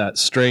then that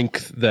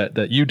strength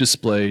that you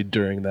displayed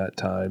during that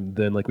time,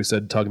 then like we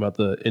said, talking about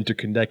the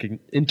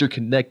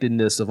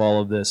interconnectedness of all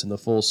of this and the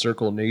full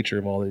circle nature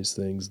of all these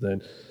things,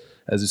 then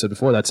as you said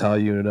before, that's how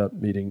you ended up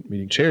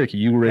meeting Cherokee.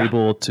 You were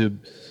able to,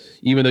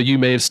 even though you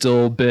may have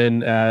still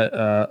been at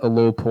a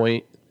low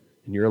point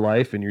in your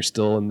life and you're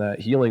still in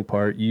that healing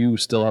part, you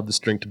still have the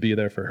strength to be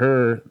there for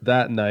her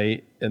that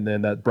night, and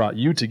then that brought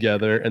you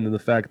together, and then the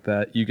fact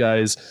that you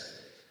guys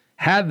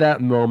had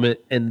that moment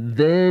and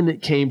then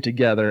it came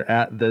together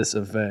at this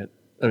event.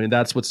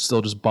 That's what's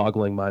still just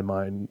boggling my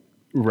mind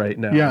right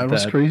now. Yeah, it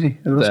was crazy.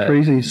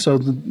 Crazy. So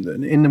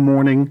in the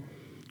morning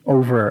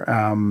over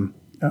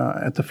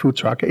at the food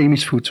truck,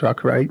 Amy's food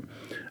truck, right?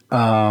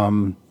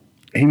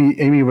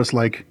 Amy was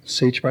like,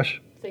 sagebrush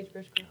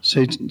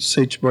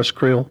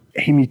grill.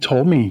 Amy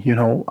told me,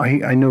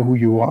 I know who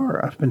you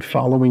are. I've been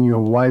following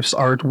your wife's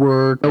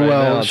artwork. Right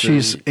well, now,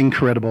 she's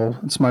incredible.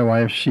 It's my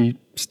wife. She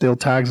still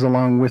tags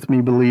along with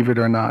me, believe it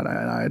or not.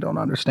 I don't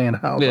understand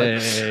how.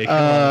 But,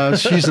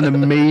 she's an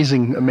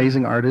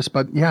amazing artist.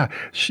 But yeah,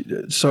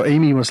 so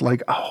Amy was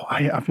like, oh,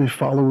 I've been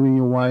following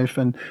your wife,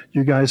 and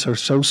you guys are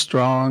so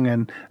strong.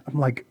 And I'm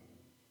like,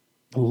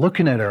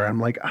 looking at her, I'm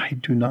like, I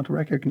do not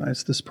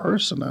recognize this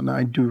person, and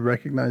I do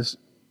recognize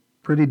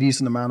pretty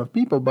decent amount of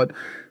people, but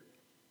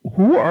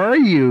who are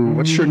you?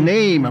 What's your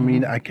name?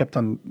 I kept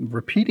on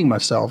repeating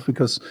myself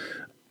because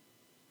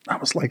I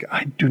was like,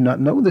 I do not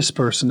know this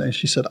person. And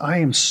she said, I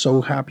am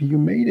so happy you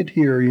made it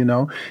here, And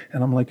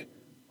I'm like,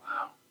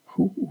 wow,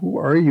 who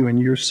are you? And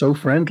you're so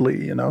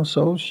friendly,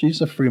 So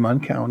she's a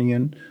Fremont County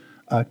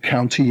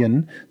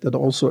Countian that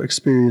also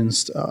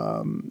experienced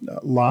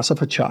loss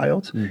of a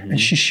child, and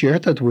she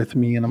shared that with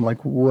me, and I'm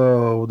like,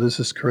 whoa, this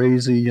is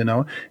crazy,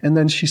 And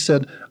then she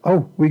said,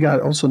 oh, we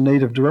got also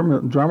native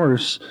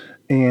drummers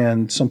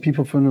and some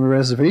people from the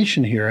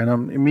reservation here, and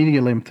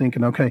I'm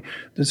thinking, okay,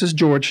 this is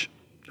George.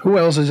 Who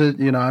else is it?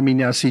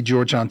 I see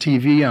George on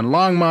TV, on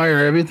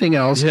Longmire, everything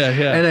else. Yeah.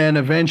 And then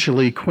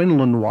eventually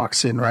Quinlan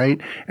walks in,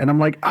 right? And I'm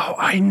like, oh,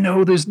 I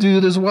know this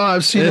dude as well.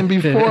 I've seen him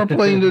before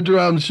playing the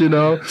drums,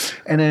 And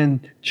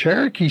then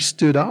Cherokee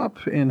stood up,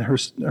 and her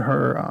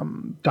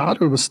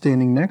daughter was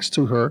standing next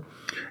to her,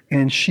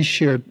 and she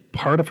shared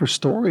part of her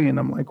story. And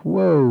I'm like,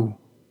 whoa,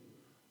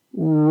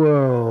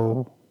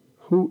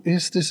 who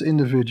is this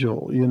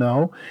individual,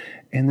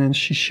 And then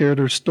she shared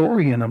her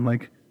story, and I'm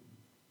like,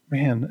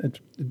 man,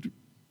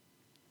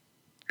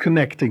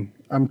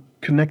 I'm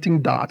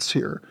connecting dots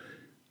here.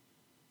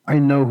 I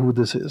know who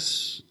this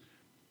is.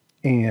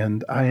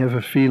 And I have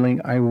a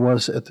feeling I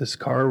was at this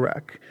car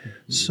wreck.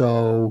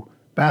 So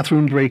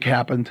bathroom break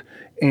happened,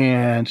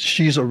 and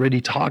she's already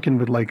talking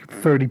with like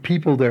 30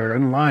 people there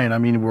in line. I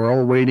mean, we're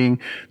all waiting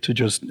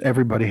to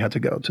everybody had to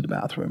go to the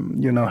bathroom.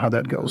 You know how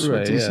that goes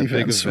with these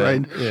events,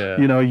 right? Yeah.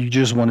 You know, you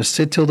just want to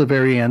sit till the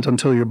very end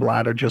until your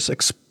bladder just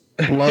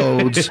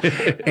explodes.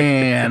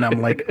 And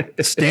I'm like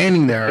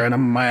standing there, and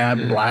my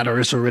bladder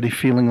is already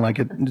feeling like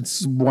it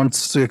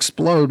wants to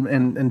explode.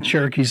 And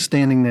Cherokee's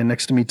standing there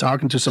next to me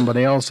talking to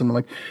somebody else. And I'm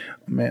like,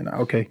 man,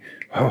 okay.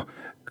 Oh,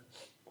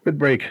 quick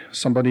break.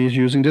 Somebody is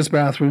using this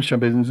bathroom.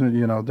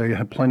 You know, they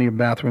have plenty of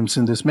bathrooms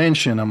in this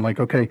mansion. I'm like,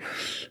 okay.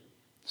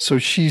 So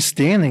she's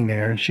standing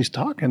there and she's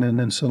talking, and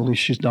then suddenly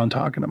she's done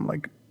talking. I'm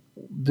like,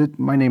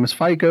 my name is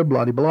Fika,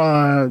 blah, blah,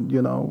 blah.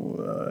 You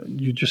know,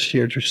 you just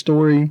shared your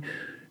story.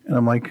 And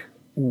I'm like,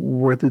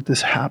 where did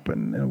this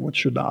happen? And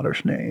what's your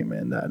daughter's name?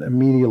 And that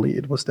immediately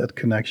it was that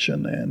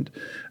connection. And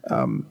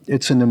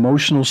it's an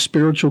emotional,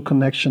 spiritual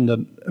connection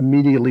that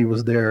immediately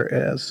was there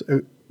as a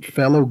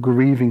fellow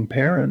grieving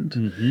parent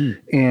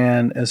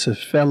and as a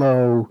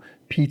fellow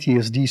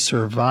PTSD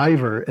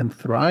survivor and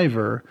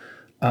thriver,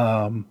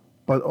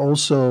 but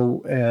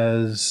also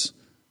as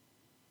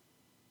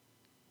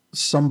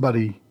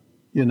somebody,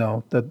 you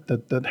know,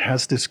 that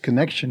has this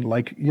connection.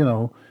 Like, you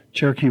know,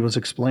 Cherokee was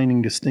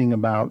explaining this thing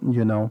about,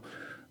 you know,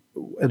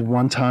 at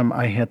one time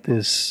I had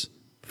this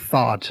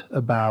thought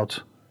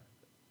about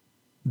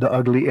the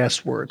ugly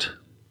S word,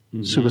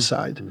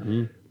 suicide.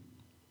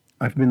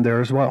 I've been there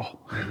as well,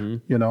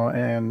 you know,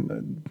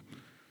 and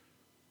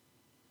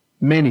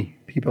many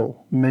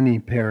people, many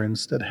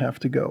parents that have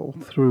to go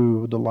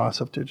through the loss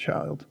of their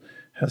child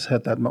has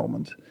had that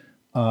moment.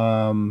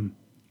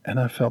 And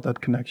I felt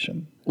that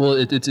connection. Well,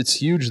 it's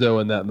huge, though,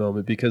 in that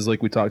moment, because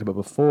like we talked about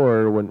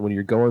before, when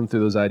you're going through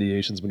those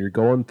ideations, when you're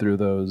going through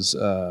those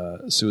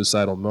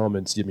suicidal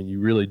moments, I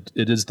mean,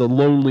 it is the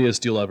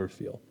loneliest you'll ever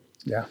feel.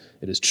 Yeah.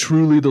 It is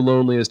truly the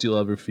loneliest you'll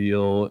ever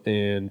feel.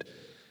 And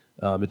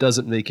it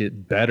doesn't make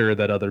it better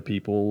that other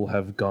people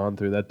have gone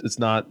through that. It's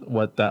not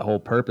what that whole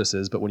purpose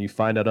is. But when you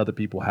find out other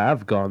people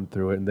have gone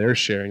through it and they're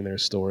sharing their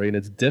story, and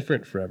it's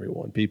different for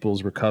everyone,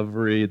 people's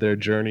recovery, their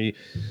journey,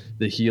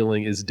 the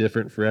healing is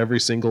different for every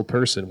single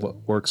person.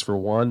 What works for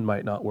one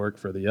might not work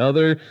for the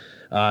other.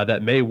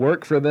 That may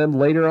work for them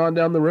later on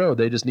down the road.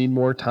 They just need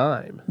more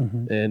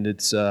time. And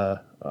it's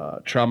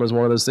trauma is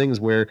one of those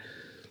things where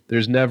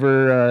there's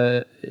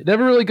never it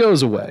never really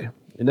goes away.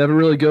 It never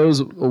really goes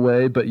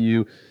away, but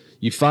you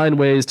find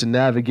ways to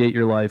navigate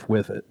your life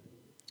with it.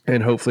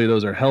 And hopefully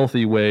those are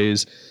healthy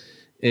ways.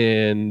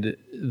 And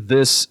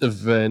this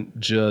event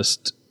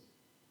just,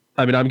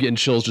 I mean, I'm getting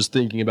chills just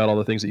thinking about all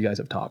the things that you guys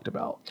have talked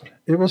about.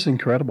 It was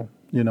incredible,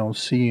 you know,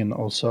 seeing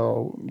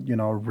also, you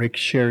know, Rick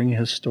sharing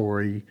his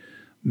story,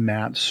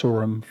 Matt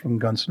Sorum from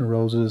Guns N'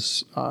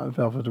 Roses,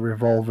 Velvet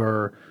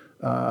Revolver,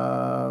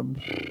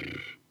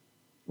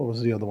 what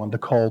was the other one? The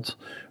Cult,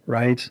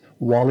 right?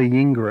 Wally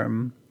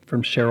Ingram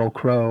from Sheryl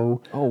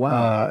Crow. Oh,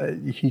 wow.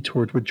 He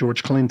toured with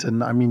George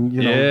Clinton. I mean,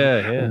 you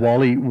know,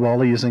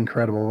 Wally is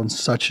incredible and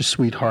such a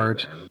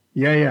sweetheart.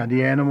 Yeah,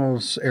 the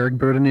Animals, Eric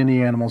Burden in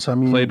the Animals. I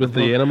mean, played with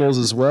the Animals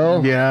as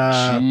well?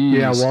 Yeah, Jeez.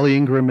 Yeah. Wally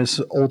Ingram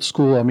is old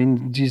school. I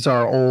mean, these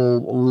are all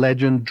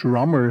legend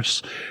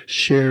drummers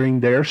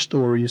sharing their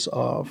stories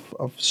of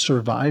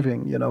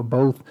surviving. You know,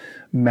 both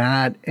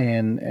Matt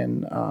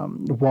and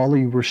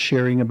Wally were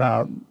sharing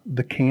about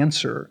the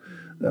cancer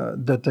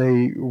that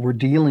they were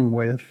dealing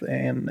with,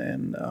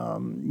 and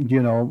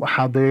you know,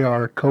 how they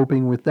are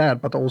coping with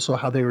that, but also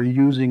how they were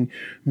using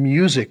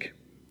music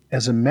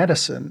as a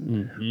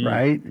medicine,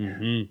 right?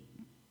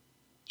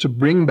 To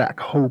bring back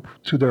hope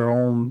to their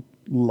own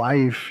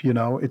life. You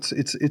know,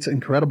 it's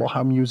incredible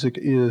how music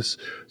is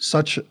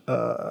such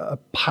a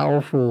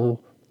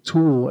powerful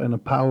tool and a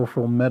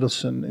powerful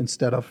medicine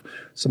instead of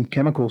some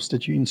chemicals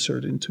that you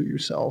insert into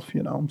yourself,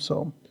 you know,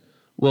 so.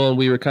 Well, and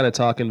we were kind of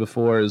talking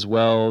before as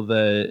well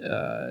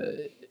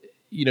that,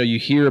 you know, you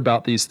hear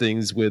about these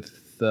things with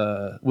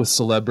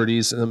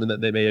celebrities and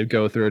that they may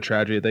go through a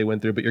tragedy that they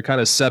went through, but you're kind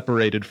of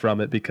separated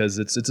from it because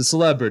it's a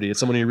celebrity.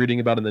 It's someone you're reading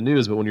about in the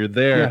news, but when you're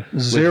there,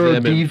 zero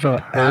with them diva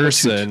in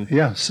person,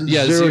 attitude.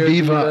 Zero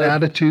diva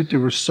attitude. They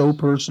were so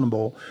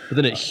personable. But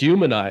then it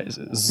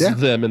humanizes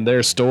them and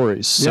their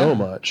stories so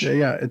much.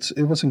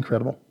 It was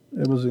incredible.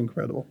 It was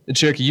incredible. And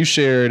Cherokee, you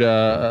shared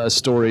a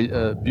story,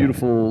 a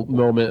beautiful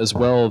moment as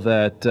well,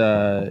 that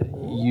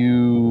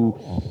you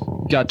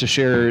got to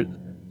share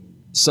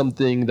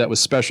something that was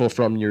special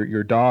from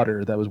your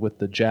daughter that was with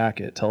the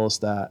jacket. Tell us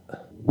that.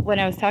 When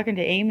I was talking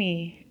to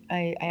Amy,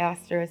 I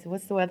asked her, I said,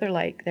 what's the weather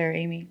like there,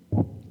 Amy?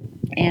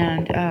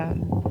 And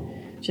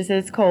she said,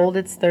 it's cold.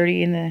 It's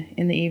 30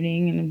 in the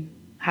evening and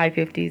high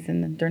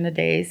 50s during the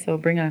day. So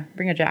bring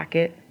a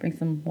jacket, bring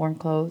some warm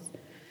clothes.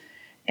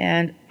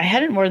 And I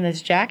hadn't worn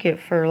this jacket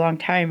for a long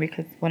time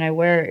because when I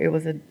wear it, it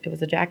was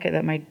a jacket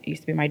that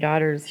used to be my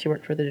daughter's. She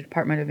worked for the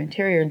Department of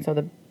Interior, and so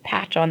the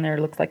patch on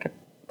there looks like a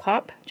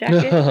cop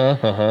jacket.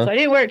 So I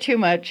didn't wear it too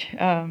much.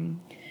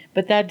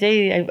 But that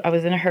day I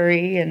was in a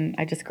hurry and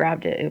I just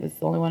grabbed it. It was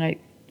the only one I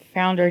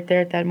found right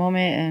there at that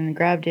moment and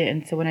grabbed it.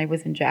 And so when I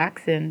was in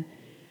Jackson,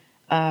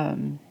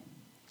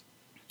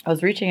 I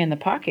was reaching in the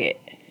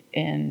pocket,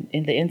 and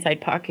in the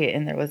inside pocket,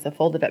 and there was a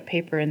folded up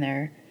paper in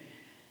there.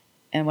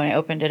 And when I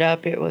opened it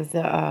up, it was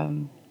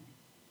a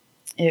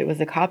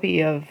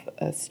copy of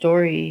a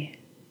story,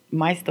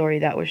 my story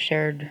that was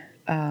shared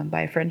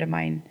by a friend of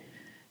mine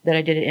that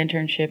I did an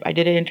internship. I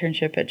did an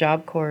internship at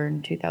Job Corps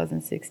in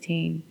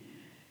 2016.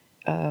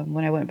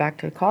 When I went back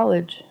to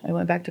college, in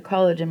my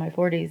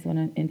 40s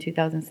in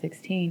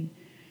 2016,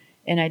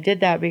 and I did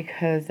that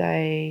because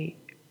my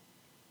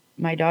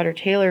daughter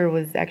Taylor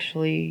was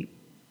actually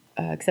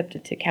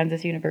accepted to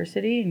Kansas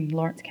University in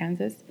Lawrence,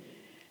 Kansas,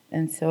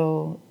 and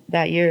so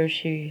that year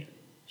she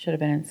should have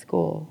been in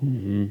school.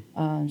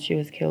 She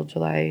was killed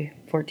July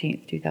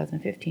 14th,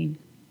 2015,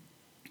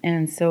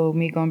 and so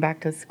me going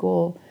back to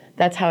school,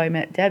 that's how I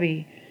met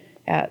Debbie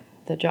at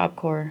the Job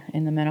Corps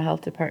in the mental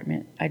health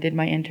department. I did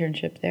my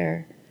internship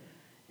there,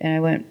 and I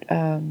went.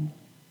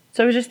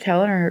 So I was just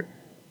telling her,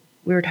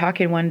 we were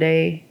talking one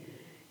day,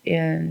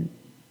 and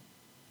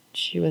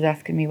she was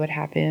asking me what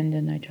happened,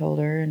 and I told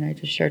her, and I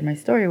just shared my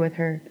story with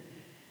her,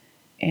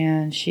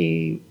 and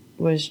she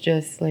was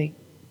just like,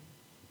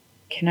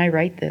 "Can I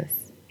write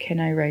this? Can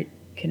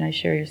I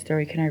share your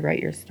story? Can I write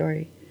your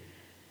story?"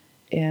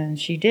 And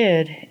she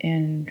did,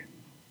 and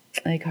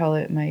I call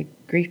it my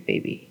grief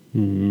baby.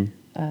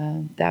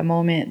 That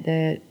moment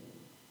that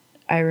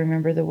I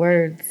remember the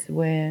words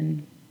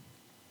when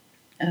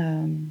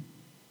I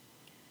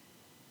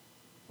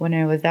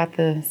was at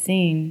the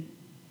scene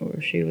where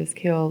she was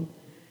killed.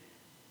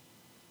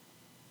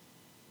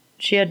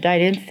 She had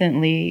died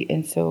instantly,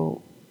 and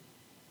so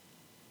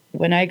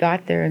when I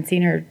got there and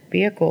seen her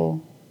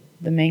vehicle,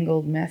 the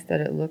mangled mess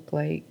that it looked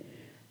like,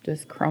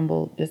 just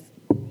crumbled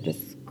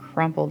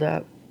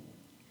up.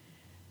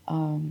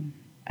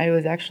 I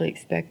was actually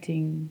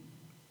expecting,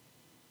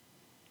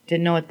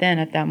 didn't know it then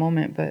at that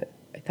moment, but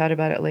I thought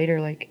about it later,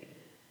 like,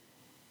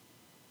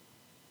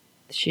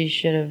 she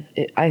should have,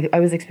 I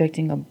was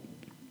expecting a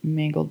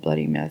mangled,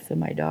 bloody mess of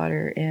my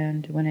daughter,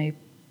 and when I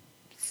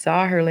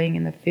saw her laying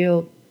in the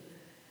field,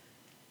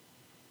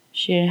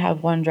 she didn't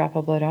have one drop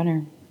of blood on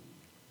her.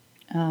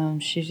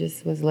 She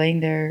just was laying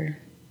there,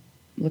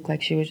 looked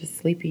like she was just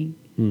sleeping.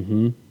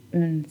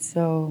 And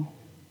so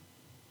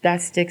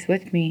that sticks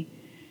with me.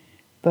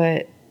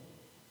 But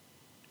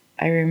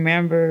I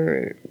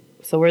remember,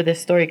 so where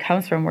this story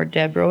comes from, where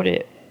Deb wrote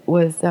it,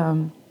 was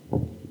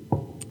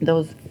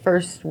those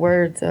first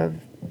words of,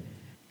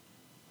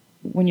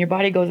 when your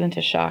body goes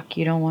into shock,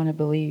 you don't want to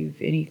believe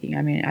anything.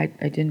 I mean,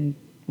 I didn't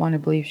want to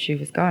believe she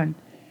was gone.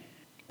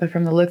 But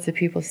from the looks of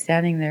people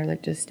standing there,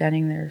 like just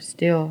standing there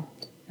still,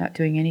 not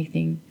doing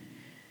anything.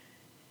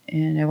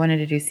 And I wanted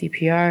to do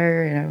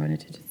CPR, and I wanted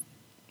to just,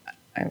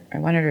 I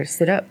wanted her to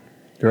sit up.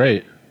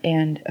 Right.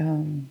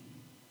 And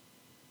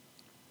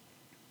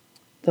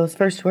those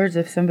first words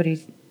of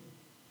somebody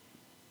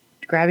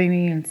grabbing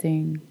me and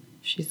saying,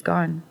 "She's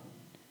gone,"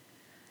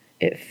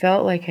 it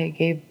felt like I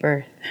gave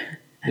birth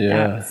at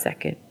that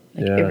second.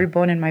 Like every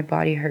bone in my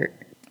body hurt.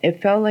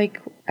 It felt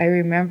like, I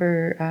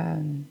remember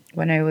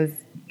when I was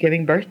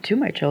giving birth to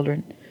my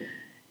children,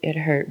 it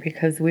hurt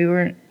because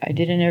I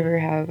didn't ever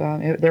have,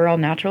 they're all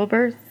natural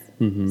births.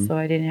 So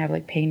I didn't have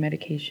like pain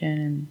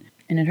medication,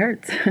 and it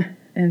hurts.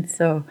 And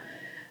so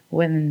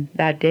when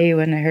that day,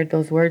 when I heard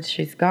those words,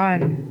 "She's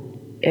gone,"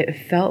 it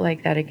felt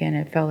like that again.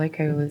 It felt like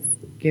I was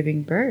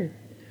giving birth.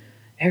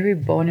 Every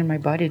bone in my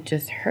body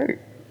just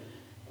hurt.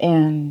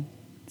 And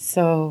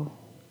so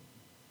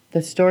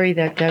the story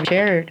that Deb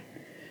shared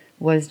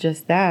was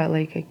just that,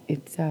 like,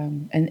 it's,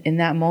 and in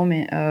that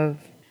moment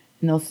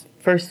in those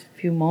first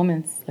few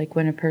moments, like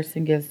when a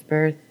person gives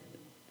birth,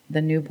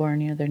 the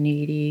newborn, they're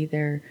needy,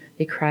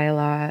 they cry a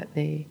lot,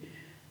 you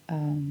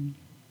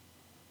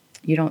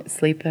don't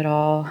sleep at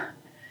all.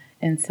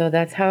 And so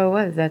that's how it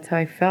was. That's how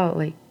I felt.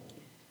 Like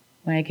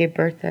when I gave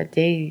birth that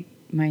day,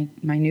 my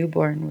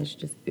newborn was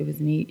just, it was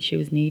neat. She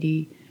was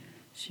needy.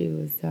 She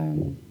was,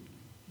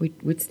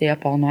 we'd stay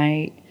up all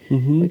night.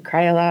 We'd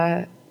cry a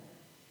lot.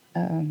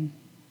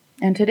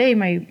 And today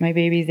my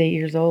baby's 8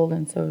 years old.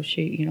 And so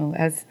she,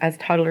 as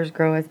toddlers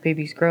grow, as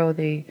babies grow,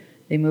 they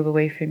move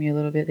away from you a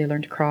little bit. They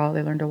learn to crawl.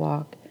 They learn to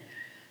walk.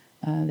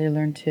 They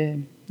learn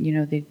to,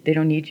 they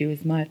don't need you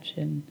as much.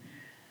 And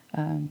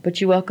but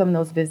you welcome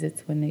those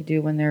visits when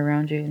they're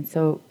around you. And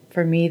so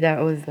for me, that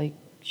was like,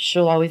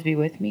 she'll always be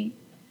with me.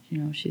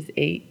 She's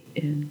 8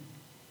 and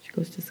she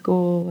goes to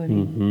school. I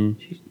mean,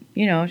 she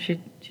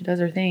does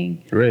her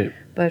thing. Right.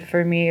 But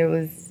for me, it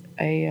was,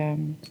 I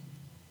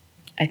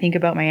think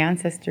about my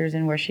ancestors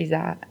and where she's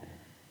at.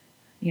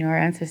 Our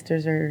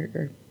ancestors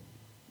are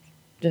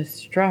just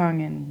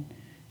strong and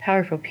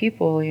powerful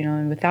people,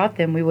 and without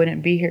them, we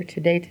wouldn't be here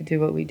today to do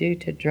what we do,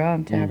 to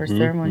drum, to have our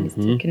ceremonies,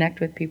 to connect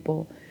with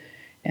people.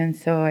 And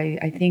so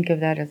I think of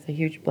that as a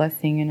huge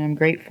blessing, and I'm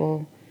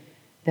grateful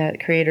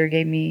that Creator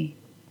gave me,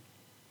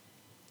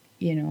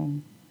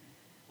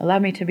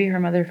 allowed me to be her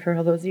mother for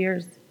all those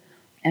years,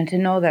 and to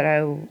know that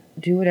I will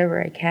do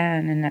whatever I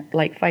can, and that,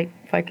 like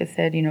Fika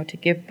said, to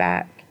give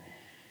back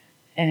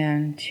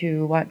and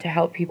to want to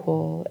help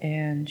people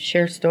and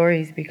share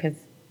stories, because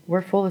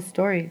we're full of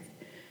stories.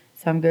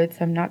 some good,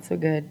 some not so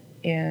good.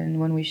 And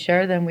when we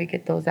share them, we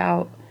get those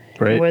out.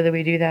 Right. And whether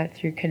we do that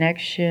through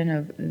connection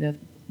of the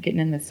getting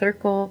in the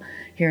circle,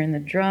 hearing the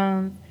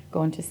drums,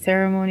 going to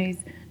ceremonies,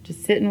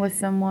 just sitting with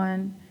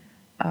someone.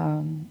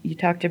 You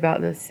talked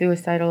about the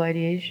suicidal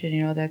ideation.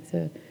 You know,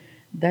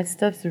 that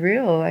stuff's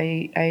real.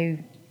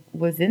 I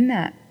was in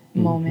that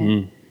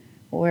moment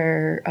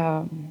where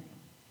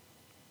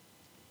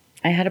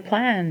I had a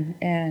plan,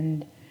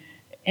 and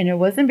it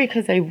wasn't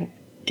because I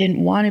didn't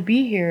want to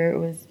be here. It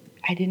was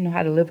I didn't know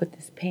how to live with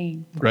this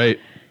pain. Right.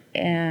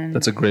 And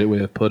That's a great way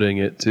of putting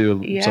it too.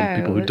 Yeah, Some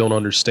people who don't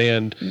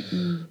understand,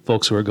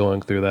 folks who are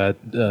going through that,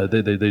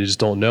 they just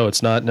don't know.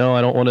 It's not, no,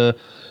 I don't want to,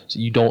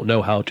 you don't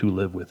know how to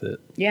live with it.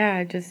 Yeah,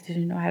 I just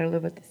didn't know how to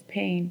live with this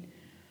pain.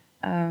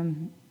 I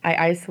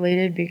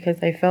isolated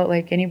because I felt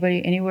like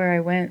anywhere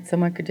I went,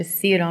 someone could just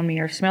see it on me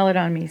or smell it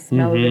on me,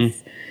 smell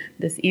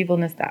this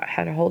evilness that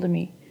had a hold of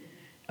me,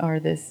 or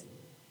this.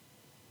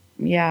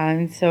 Yeah,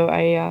 and so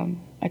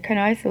I kind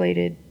of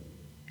isolated,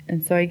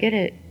 and so I get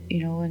it,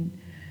 you know,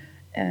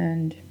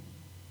 and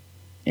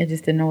I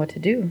just didn't know what to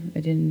do. I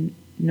didn't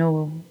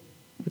know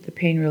what the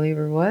pain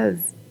reliever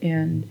was,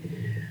 and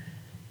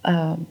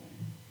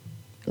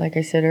like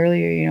I said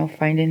earlier, you know,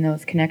 finding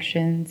those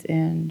connections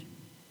and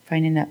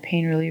finding that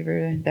pain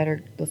reliever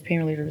those pain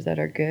relievers that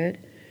are good.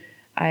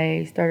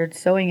 I started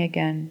sewing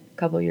again a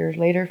couple of years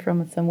later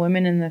from some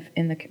women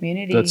in the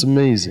community. That's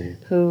amazing.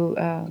 Who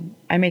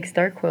I make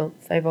star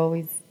quilts. I've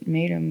always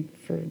made them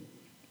for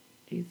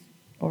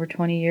over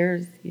 20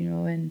 years, you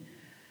know, and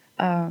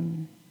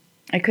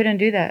I couldn't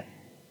do that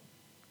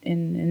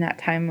in that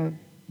time of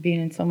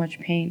being in so much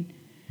pain,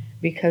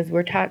 because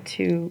we're taught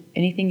to,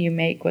 anything you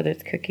make, whether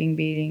it's cooking,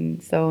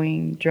 beading,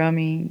 sewing,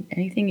 drumming,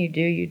 anything you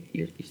do,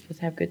 you're supposed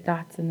to have good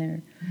thoughts in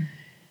there.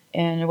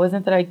 And it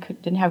wasn't that I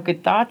didn't have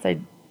good thoughts, I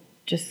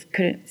just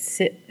couldn't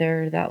sit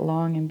there that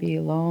long and be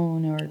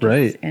alone, or just,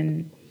 right.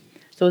 And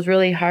so it was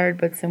really hard.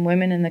 But some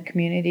women in the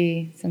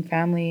community, some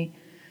family,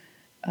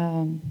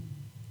 had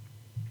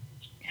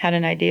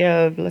an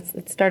idea of let's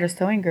start a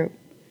sewing group.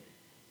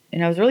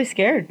 And I was really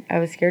scared. I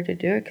was scared to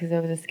do it because I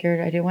was scared.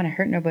 I didn't want to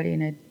hurt nobody,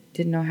 and I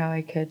didn't know how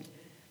I could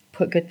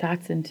put good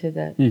thoughts into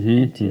that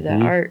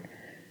that art.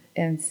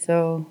 And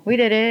so we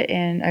did it,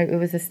 and it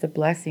was just a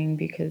blessing,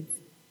 because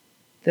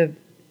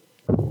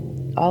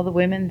all the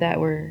women that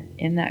were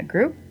in that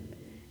group,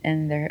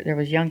 and there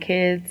was young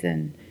kids,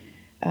 and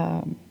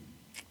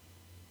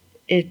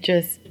it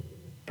just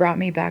brought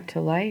me back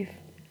to life.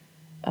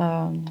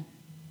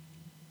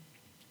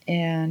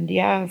 And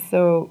yeah,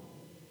 so,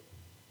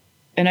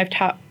 and I've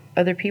taught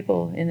other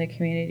people in the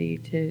community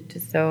to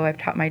sew. I've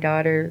taught my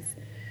daughters.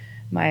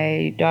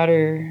 My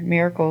daughter,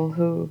 Miracle,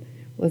 who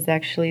was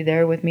actually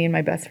there with me and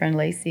my best friend,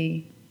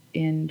 Lacey,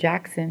 in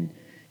Jackson,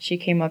 she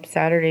came up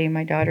Saturday,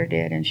 my daughter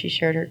did, and she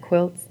shared her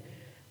quilts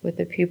with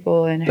the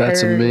people. And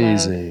that's her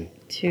amazing.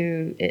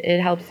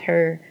 It helps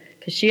her,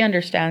 because she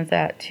understands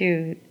that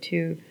too,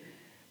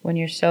 when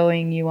you're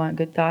sewing, you want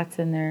good thoughts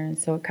in there. And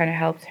so it kind of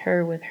helps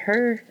her with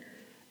her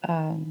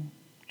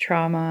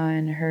trauma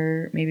and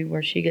her, maybe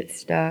where she gets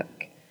stuck,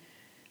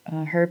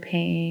 her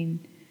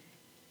pain.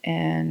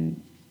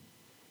 And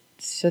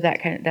so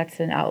that's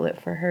an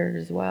outlet for her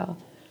as well.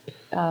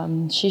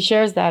 She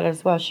shares that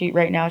as well.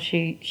 Right now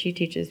she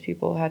teaches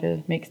people how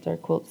to make star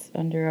quilts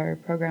under our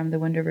program, the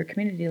Wind River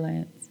Community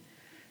Alliance.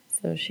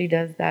 So she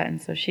does that, and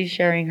so she's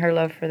sharing her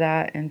love for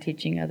that and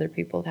teaching other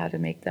people how to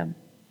make them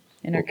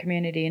in our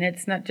community. And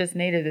it's not just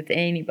Native; it's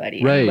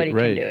anybody. Right, Anybody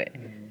right. can do it.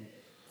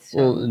 So.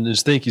 Well, and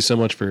just thank you so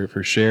much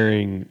for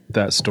sharing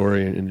that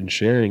story and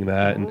sharing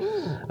that.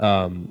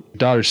 And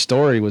daughter's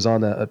story was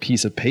on a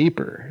piece of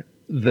paper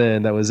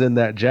then that was in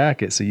that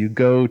jacket. So you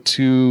go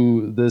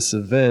to this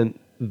event,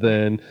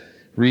 then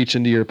reach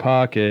into your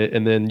pocket,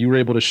 and then you were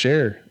able to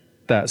share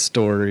that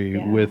story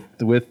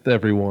with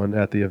everyone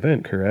at the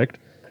event, correct?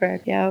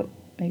 Correct. Yeah,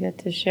 I got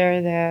to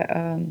share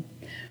that.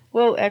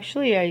 Well,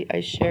 actually,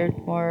 I shared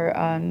more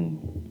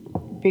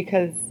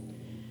because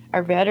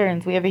our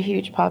veterans, we have a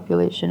huge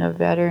population of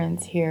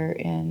veterans here,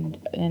 and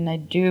I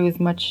do as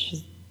much,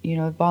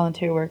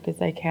 volunteer work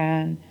as I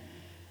can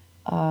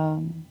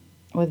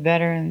with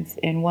veterans.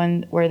 And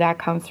one where that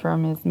comes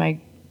from is my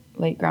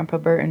late grandpa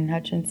Burton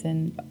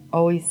Hutchinson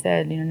always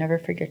said, never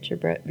forget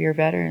your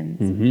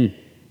veterans. Mm-hmm.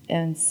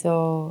 And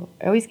so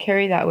I always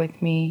carry that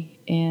with me.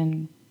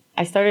 And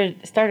I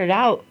started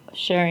out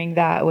sharing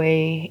that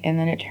way, and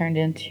then it turned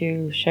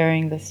into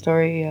sharing the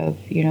story of,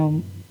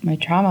 my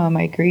trauma,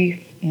 my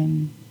grief,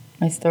 and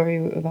my story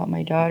about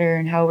my daughter,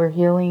 and how we're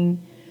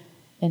healing,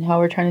 and how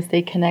we're trying to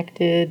stay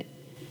connected,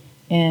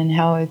 and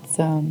how it's,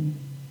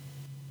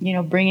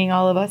 bringing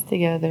all of us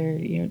together,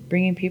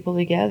 bringing people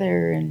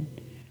together. And,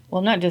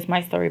 well, not just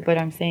my story, but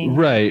I'm saying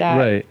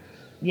right.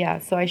 Yeah,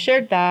 so I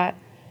shared that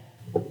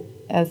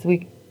as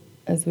we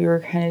were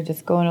kind of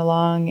just going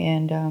along,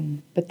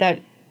 and but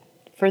that,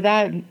 for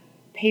that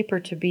paper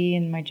to be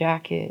in my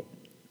jacket,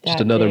 just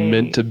another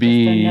meant to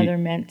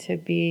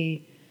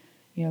be,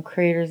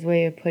 Creator's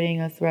way of putting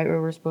us right where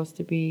we're supposed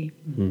to be.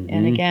 Mm-hmm.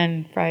 And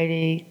again,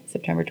 Friday,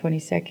 September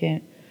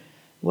 22nd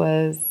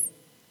was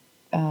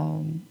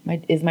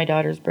my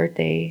daughter's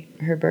birthday,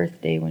 her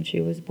birthday when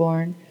she was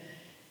born.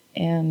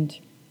 And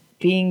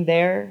being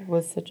there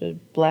was such a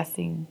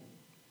blessing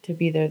to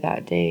be there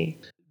that day.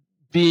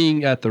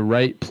 Being at the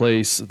right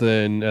place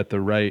then at the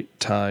right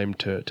time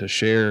to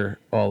share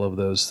all of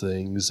those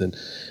things. And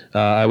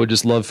I would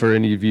just love for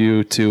any of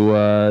you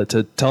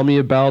to tell me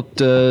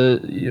about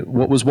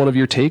what was one of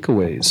your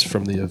takeaways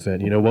from the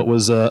event. What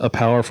was a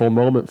powerful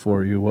moment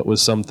for you? What was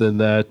something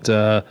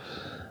that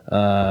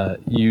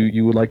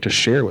you would like to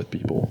share with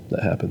people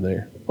that happened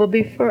there? Well,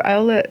 before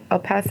I'll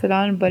pass it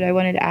on, but I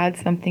wanted to add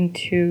something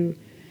to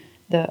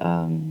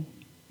the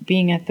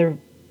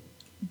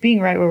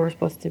being right where we're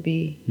supposed to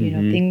be.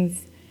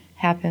 Things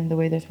happen the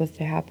way they're supposed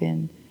to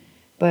happen.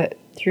 But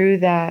through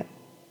that,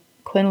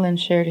 Quinlan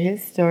shared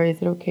his story.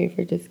 Is it okay if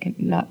I just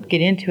not get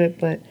into it?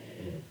 But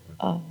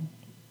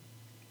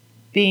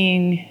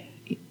being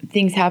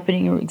things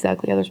happening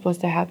exactly how they're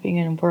supposed to happen,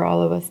 and for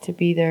all of us to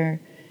be there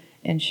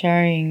and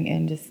sharing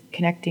and just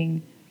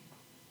connecting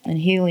and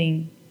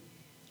healing.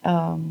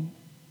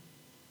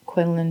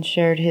 Quinlan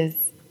shared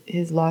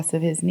his loss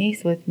of his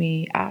niece with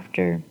me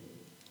after,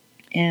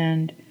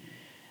 and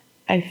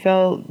I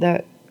felt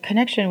that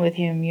connection with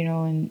him,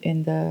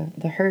 in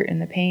the hurt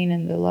and the pain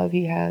and the love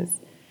he has.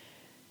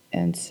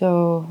 And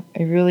so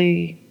I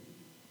really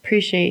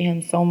appreciate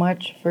him so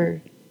much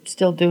for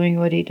still doing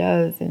what he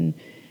does and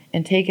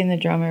taking the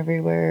drum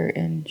everywhere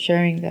and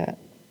sharing the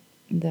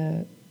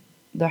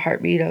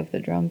heartbeat of the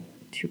drum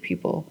to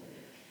people,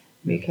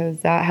 because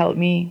that helped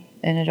me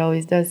and it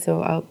always does.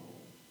 So I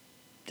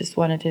just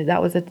wanted to,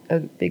 that was a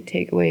big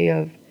takeaway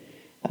of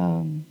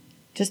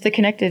just the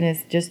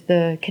connectedness, just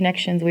the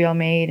connections we all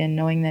made, and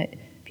knowing that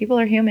people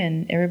are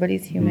human,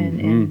 everybody's human,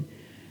 and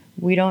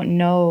we don't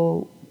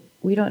know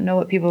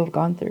what people have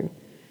gone through.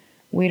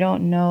 We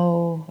don't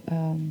know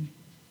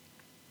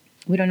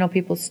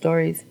people's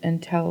stories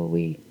until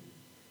we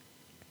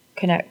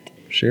connect.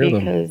 Share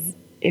them. Because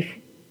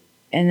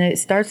and it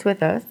starts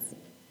with us,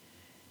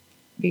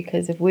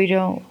 because if we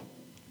don't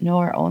know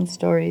our own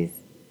stories,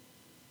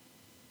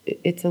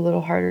 it's a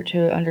little harder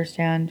to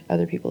understand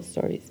other people's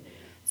stories.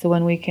 So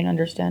when we can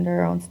understand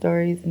our own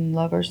stories and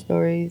love our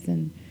stories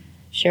and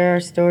share our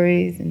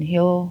stories and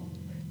heal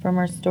from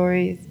our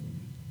stories,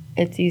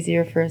 it's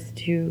easier for us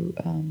to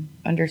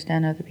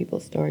understand other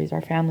people's stories,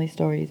 our family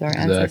stories, our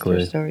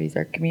ancestor stories,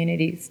 our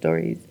community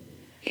stories,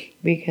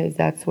 because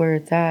that's where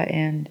it's at.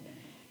 And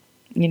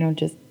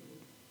just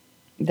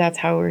that's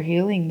how we're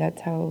healing.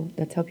 That's how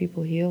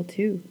people heal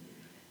too.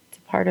 It's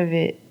a part of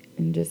it,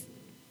 and just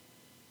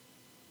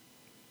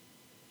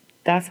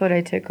that's what I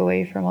took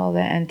away from all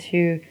that. And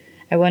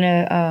I want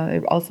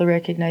to also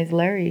recognize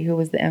Larry, who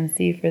was the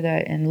MC for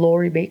that, and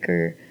Lori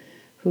Baker,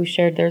 who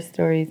shared their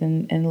stories,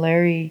 and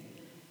Larry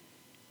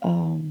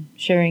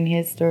sharing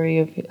his story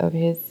of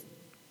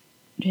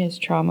his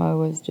trauma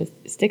was just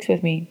sticks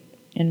with me.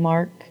 And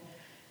Mark,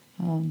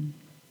 and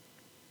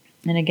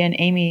again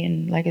Amy,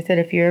 and like I said,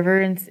 if you're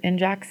ever in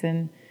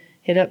Jackson,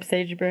 hit up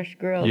Sagebrush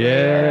Grill.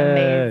 They're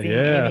amazing.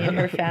 Amy and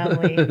her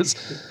family.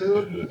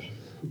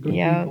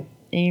 Yeah.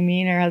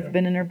 Amy and her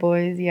husband and her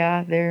boys,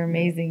 they're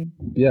amazing.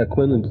 Yeah,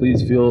 Quinlan,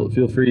 please feel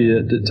free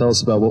to tell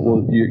us about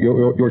what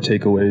your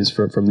takeaways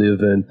from the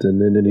event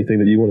and anything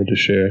that you wanted to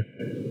share.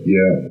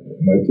 Yeah,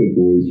 my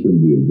takeaways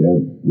from the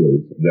event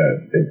was that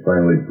it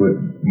finally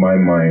put my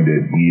mind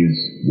at ease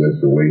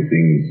with the way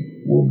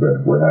things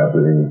were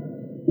happening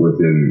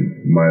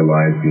within my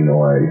life.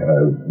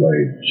 I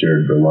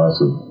shared the loss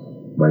of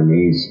my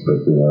niece,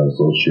 but then I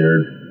also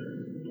shared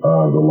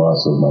the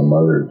loss of my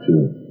mother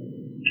too,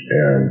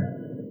 and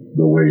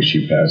the way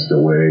she passed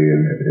away,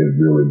 and it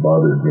really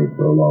bothered me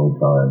for a long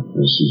time.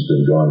 And she's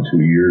been gone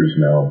 2 years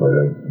now, but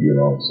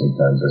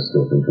sometimes I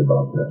still think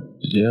about that.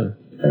 Yeah.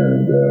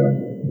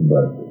 And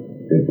but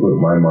it put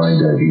my mind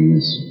at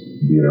ease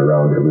being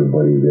around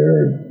everybody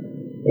there,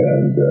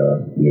 and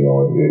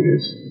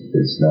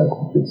it's not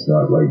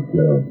like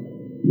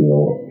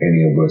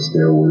any of us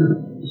there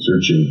were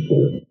searching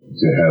for it.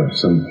 To have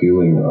some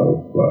feeling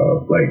of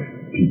like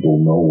people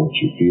know what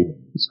you're feeling.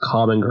 It's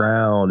common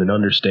ground and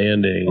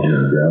understanding.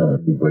 Common ground.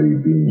 Anybody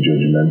being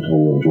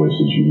judgmental of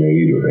choices you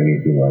made or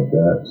anything like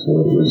that. So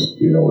it was,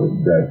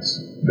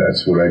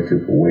 that's what I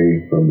took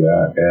away from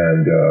that.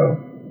 And,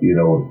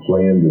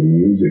 playing the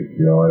music,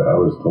 I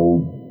was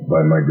told by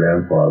my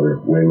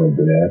grandfather, Waylon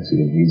Benassi,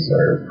 and he's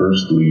our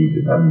first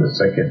lead and I'm the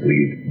second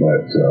lead.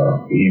 But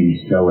he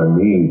was telling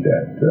me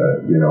that,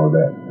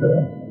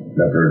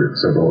 I've heard it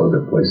several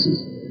other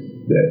places,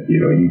 that,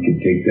 you can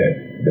take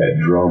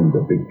that drum,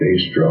 the big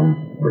bass drum,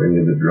 or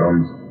any of the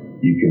drums,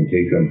 you can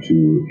take them to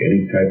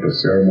any type of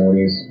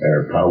ceremonies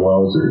or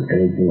powwows or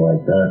anything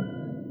like that.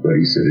 But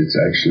he said it's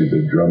actually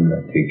the drum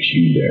that takes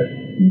you there.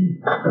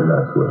 And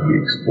that's what he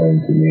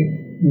explained to me.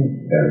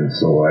 And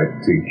so I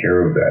take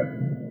care of that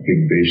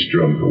big bass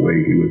drum the way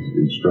he was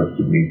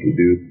instructed me to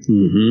do.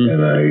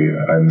 And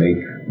I make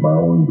my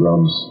own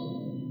drums,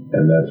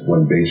 and that's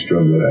one bass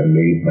drum that I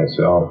made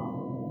myself.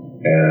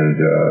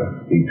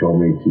 And he told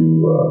me to,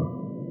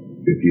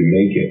 if you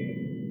make it,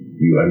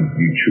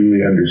 you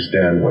truly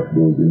understand what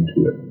goes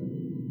into it.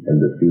 and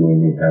the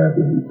feeling you have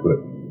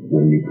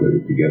when you put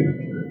it together.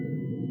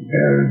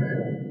 And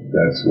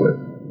that's what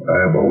I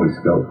have always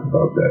felt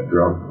about that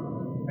drum.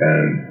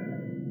 And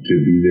to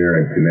be there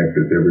and connect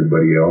with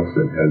everybody else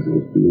that has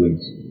those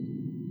feelings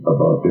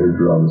about their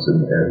drums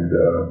and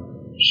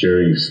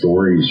sharing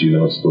stories,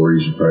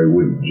 stories you probably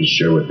wouldn't just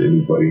share with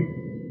anybody.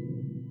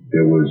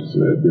 It was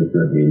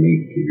different and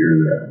unique to hear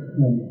that.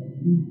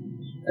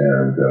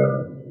 And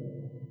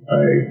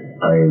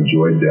I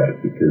enjoyed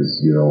that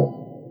because,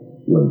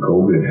 when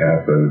COVID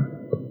happened,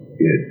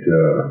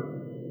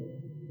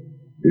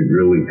 it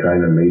really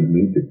kind of made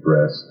me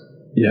depressed.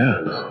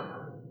 Yeah.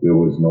 There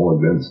was no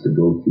events to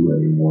go to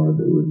anymore.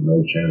 There was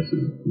no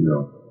chances,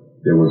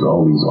 There was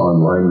all these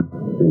online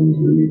things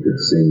where you could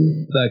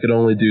sing. That could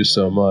only do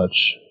so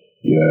much.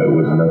 Yeah, it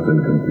was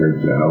nothing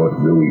compared to how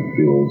it really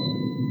feels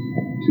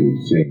to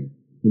sing.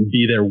 And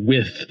be there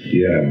with.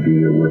 Yeah, be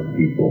there with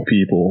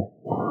people.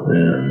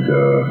 And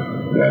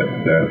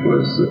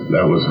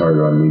that was hard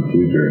on me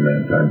too during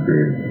that time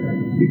period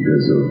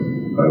because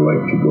I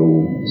like to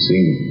go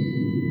sing,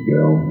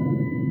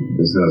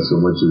 It's not so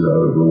much as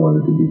I ever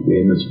wanted to be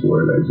famous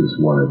for it. I just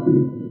wanted to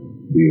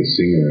be a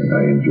singer and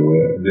I enjoy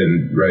it.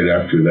 Then right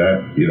after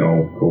that,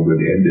 COVID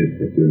ended,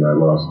 but then I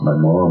lost my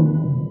mom.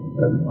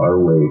 And our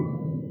way,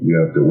 you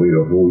have to wait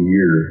a whole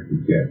year.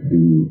 You can't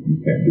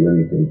do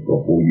anything for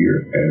a whole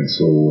year. And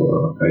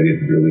so I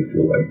didn't really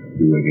feel like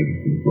doing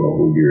anything for a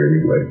whole year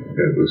anyway.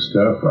 It was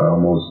tough. I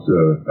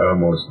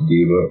almost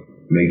gave up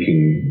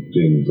making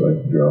things like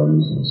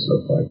drums and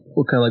stuff like that.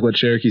 Well, kind of like what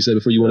Cherokee said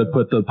before, you want to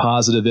put the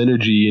positive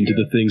energy into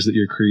the things that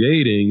you're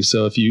creating.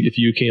 So if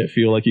you can't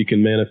feel like you can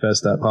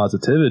manifest that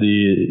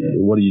positivity,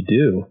 what do you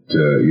do?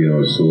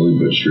 Slowly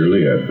but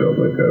surely, I felt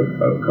like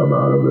I've come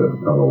out of it,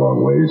 come a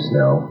long ways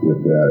now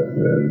with that.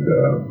 And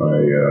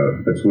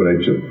that's what I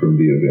took from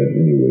the event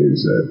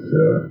anyways,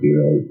 that,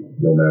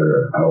 no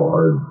matter how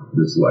hard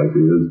this life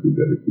is, we've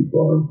got to keep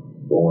on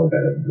going.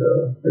 And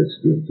it's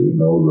good to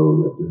know,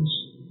 though, that there's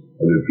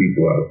other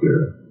people out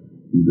there,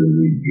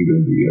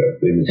 even the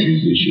famous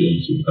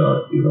musicians. It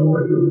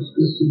was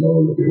good to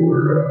know that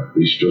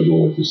they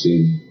struggle with the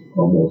same,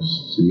 almost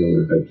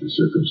similar types of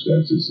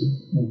circumstances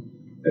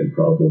and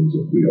problems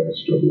that we all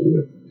struggle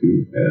with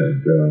too. And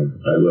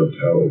I loved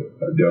how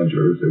down to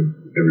earth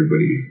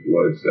everybody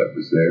was that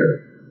was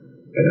there.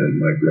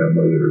 And my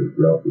grandmother,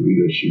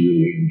 Ralphalita, she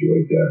really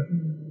enjoyed that.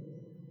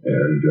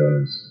 And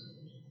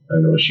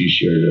I know she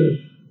shared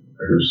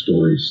her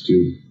stories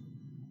too.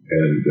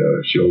 And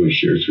she always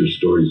shares her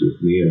stories with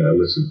me, and I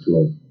listen to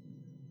them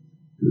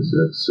because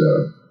that's,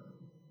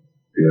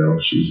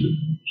 she's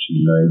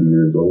 90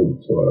 years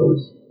old, so I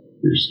always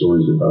hear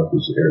stories about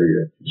this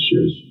area. She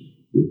shares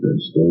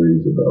different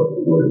stories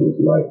about what it was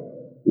like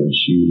when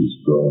she was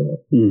growing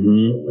up,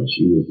 when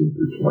she was in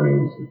her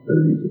 20s and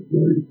 30s and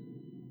 40s.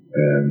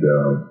 And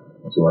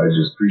so I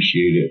just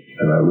appreciate it,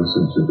 and I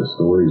listen to the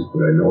stories,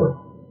 but I know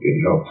it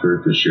helped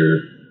her to share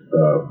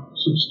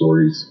some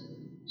stories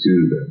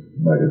too that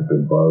might have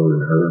been bothering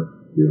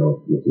her,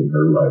 within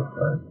her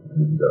lifetime.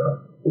 And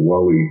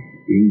Wally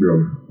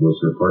Ingram was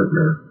her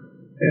partner,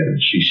 and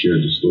she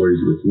shared the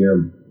stories with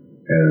him.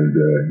 And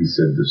he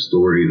said the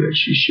story that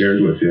she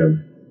shared with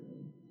him,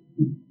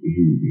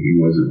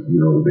 he wasn't,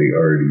 they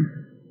already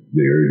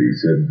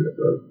said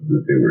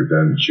that they were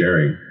done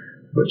sharing,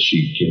 but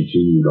she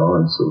continued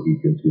on, so he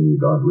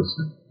continued on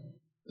listening.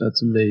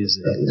 That's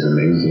amazing. That was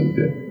amazing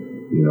that,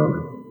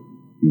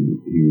 he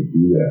would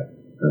do that.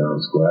 And I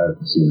was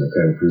glad seeing the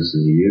kind of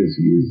person he is.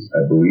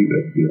 I believe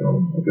it.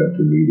 I got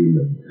to meet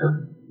him.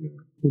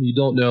 Well, you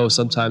don't know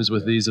sometimes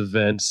with these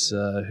events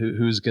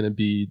who's going to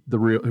be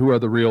who are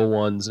the real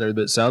ones and everything.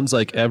 But it sounds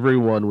like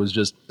everyone was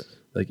just,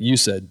 like you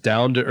said,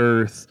 down to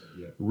earth,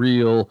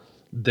 real,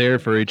 there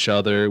for each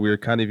other. We were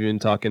kind of even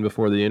talking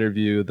before the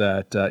interview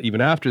that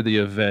even after the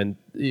event,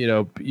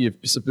 if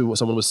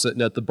someone was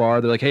sitting at the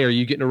bar, they're like, "Hey, are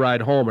you getting a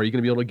ride home? Are you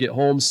going to be able to get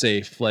home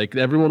safe?" Like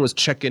everyone was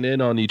checking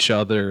in on each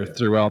other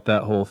throughout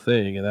that whole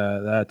thing, and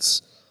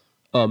that's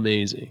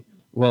amazing.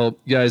 Well,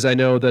 guys, I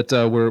know that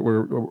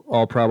we're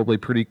all probably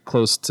pretty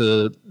close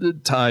to the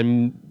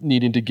time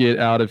needing to get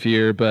out of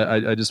here, but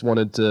I just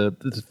wanted to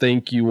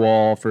thank you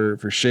all for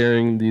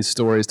sharing these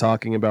stories,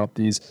 talking about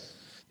these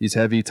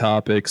heavy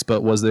topics.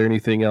 But was there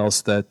anything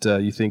else that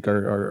you think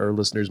our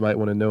listeners might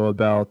want to know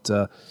about,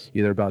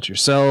 either about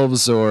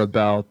yourselves or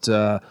about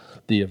the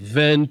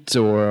event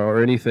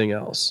or anything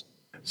else?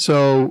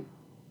 So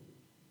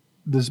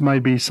this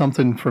might be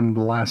something from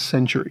the last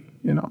century,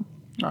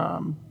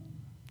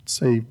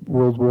 say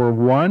World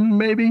War I,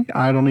 maybe?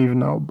 I don't even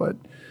know, but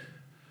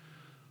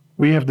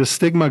we have the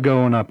stigma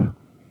growing up,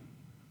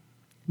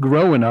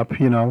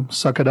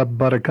 suck it up,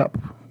 buttercup,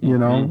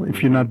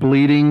 if you're not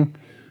bleeding,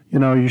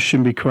 you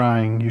shouldn't be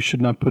crying. You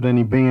should not put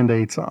any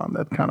Band-Aids on,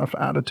 that kind of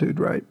attitude,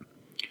 right?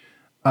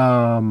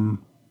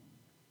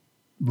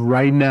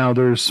 Right now,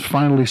 there's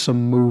finally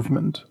some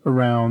movement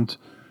around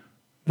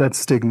that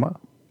stigma,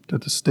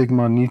 that the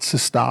stigma needs to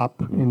stop,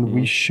 and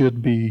we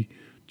should be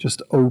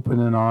just open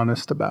and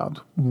honest about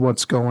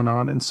what's going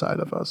on inside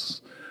of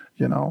us.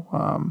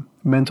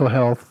 Mental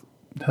health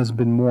has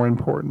been more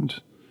important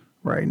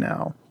right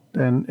now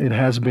than it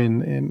has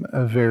been in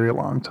a very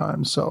long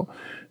time. So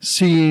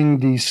seeing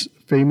these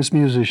famous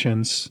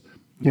musicians,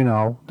 they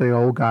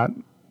all got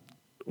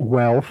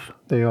wealth,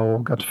 they all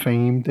got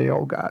fame, they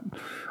all got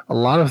a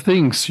lot of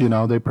things.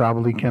 They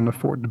probably can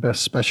afford the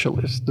best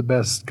specialists, the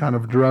best kind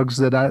of drugs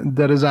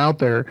that is out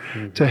there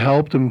to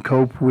help them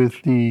cope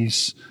with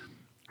these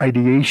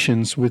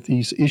ideations, with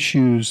these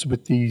issues,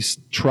 with these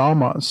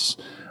traumas.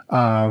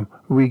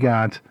 We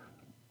got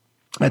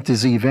at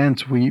this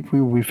event,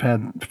 we've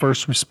had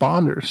first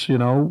responders.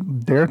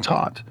 They're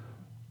taught,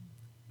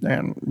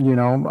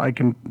 and I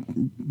can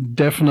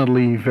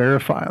definitely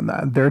verify on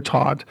that. They're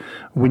taught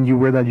when you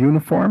wear that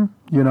uniform,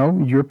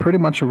 you're pretty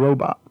much a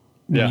robot.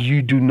 Yeah.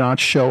 You do not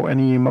show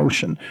any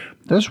emotion.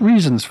 There's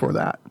reasons for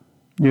that,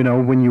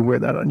 when you wear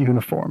that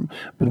uniform.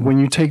 But when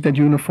you take that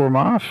uniform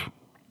off,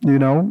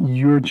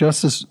 you're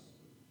just as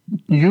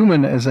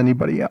human as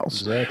anybody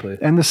else. Exactly.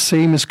 And the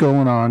same is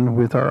going on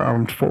with our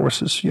armed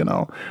forces,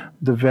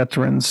 the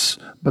veterans,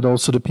 but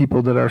also the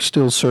people that are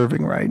still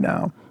serving right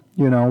now.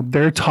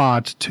 They're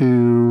taught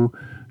to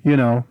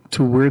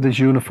wear this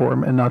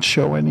uniform and not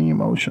show any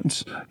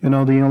emotions. The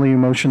only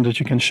emotion that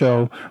you can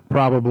show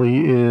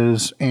probably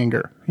is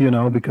anger,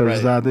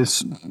 because that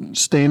is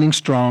standing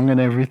strong and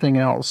everything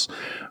else.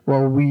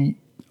 Well, we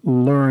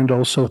learned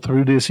also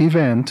through this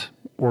event,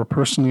 or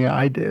personally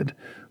I did,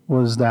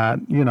 was that,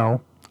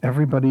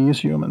 everybody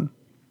is human,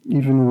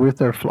 even with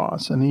their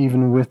flaws and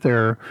even with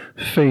their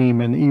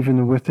fame and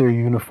even with their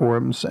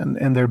uniforms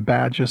and their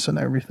badges and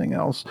everything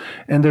else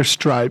and their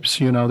stripes,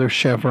 their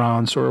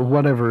chevrons or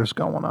whatever is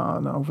going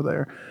on over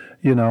there.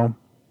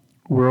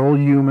 We're all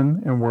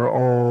human and we're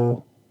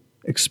all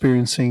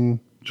experiencing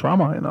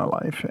trauma in our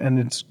life, and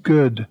it's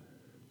good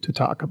to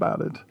talk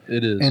about it.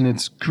 It is. And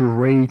it's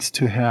great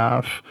to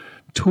have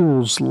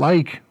tools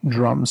like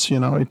drums.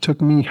 It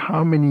took me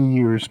how many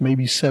years,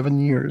 maybe 7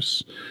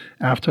 years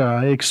after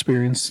I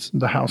experienced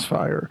the house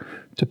fire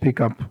to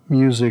pick up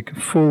music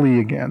fully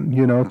again,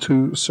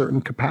 to a certain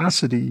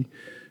capacity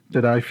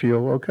that I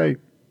feel, okay,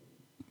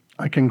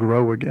 I can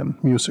grow again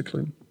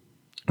musically.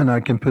 And I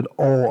can put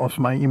all of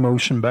my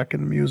emotion back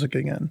in music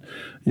again,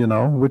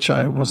 which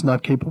I was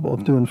not capable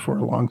of doing for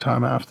a long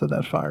time after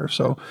that fire.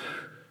 So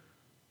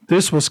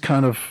this was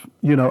kind of,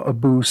 a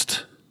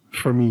boost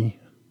for me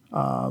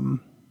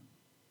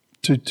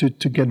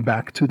to get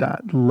back to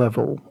that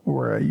level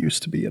where I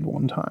used to be at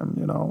one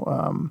time,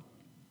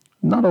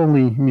 not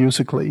only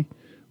musically,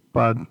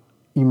 but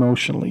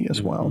emotionally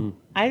as well.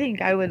 I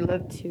think I would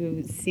love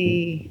to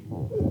see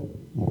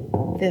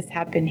this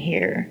happen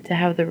here, to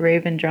have the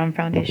Raven Drum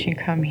Foundation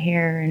come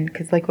here, and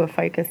because like what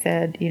Fika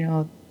said,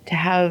 to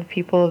have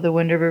people of the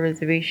Wind River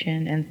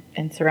Reservation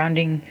and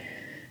surrounding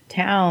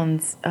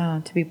towns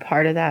to be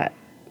part of that,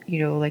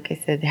 like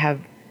I said, have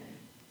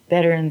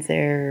veterans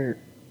there,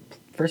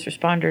 first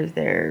responders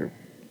there,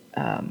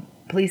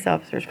 police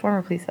officers,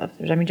 former police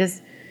officers. I mean,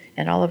 just,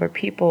 and all of our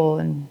people,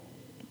 and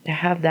to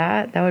have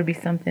that would be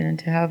something, and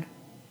to have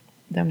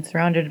them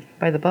surrounded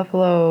by the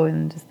buffalo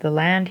and just the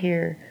land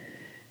here.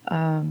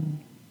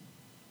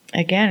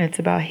 Again, it's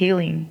about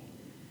healing.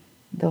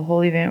 The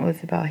whole event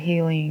was about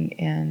healing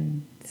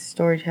and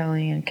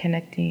storytelling and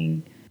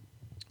connecting.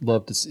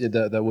 Love to see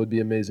that. That would be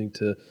amazing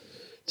to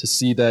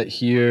see that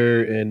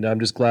here, and I'm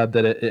just glad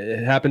that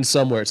it happened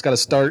somewhere. It's got to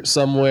start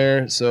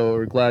somewhere, so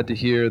we're glad to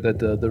hear that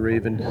the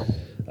Raven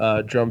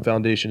Drum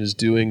Foundation is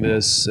doing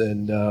this,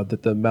 and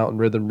that the Mountain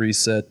Rhythm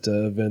Reset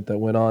event that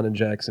went on in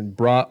Jackson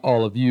brought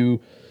all of you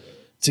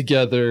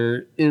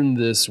together in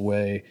this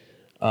way.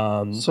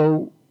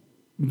 So,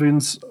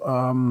 Vince,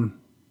 the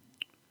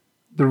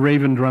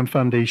Raven Drum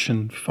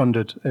Foundation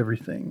funded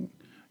everything,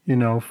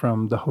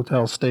 from the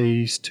hotel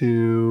stays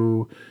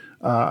to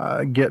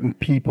getting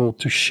people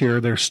to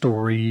share their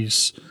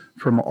stories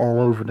from all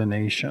over the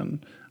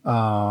nation.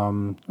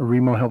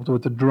 Remo helped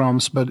with the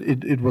drums, but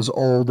it was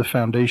all the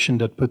foundation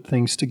that put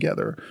things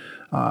together.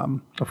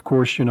 Of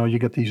course, you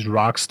get these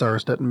rock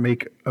stars that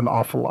make an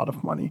awful lot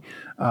of money,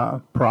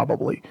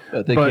 probably.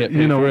 They can't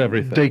pay for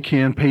everything. They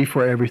can't pay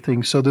for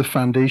everything. So the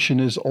foundation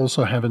is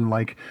also having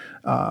like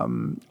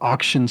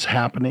auctions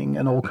happening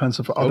and all kinds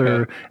of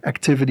other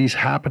activities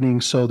happening,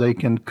 so they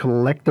can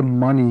collect the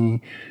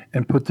money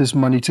and put this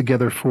money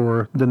together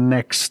for the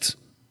next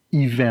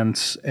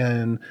events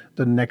and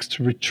the next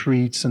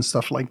retreats and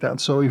stuff like that.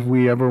 So if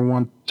we ever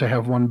want to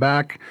have one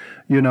back,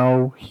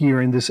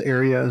 here in this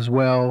area as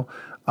well,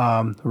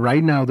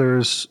 right now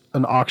there's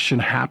an auction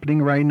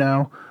happening right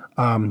now.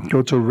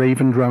 Go to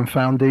Raven Drum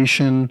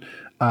Foundation,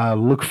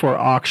 look for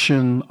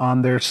auction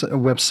on their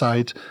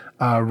website.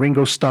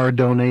 Ringo Starr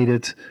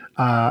donated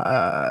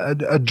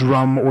a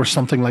drum or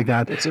something like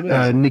that. It's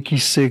amazing. Nikki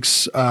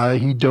Sixx,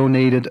 he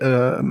donated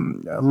a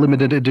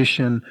limited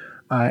edition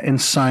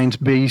and signed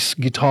bass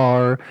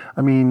guitar.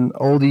 I mean,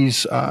 all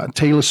these,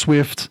 Taylor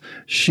Swift,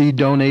 she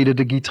donated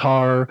a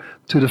guitar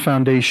to the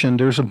foundation.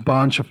 There's a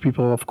bunch of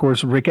people. Of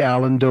course, Rick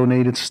Allen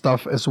donated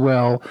stuff as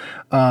well.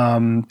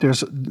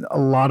 There's a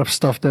lot of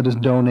stuff that is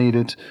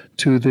donated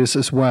to this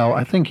as well.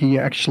 I think he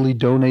actually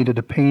donated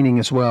a painting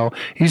as well.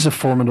 He's a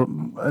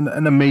formidable,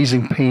 an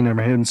amazing painter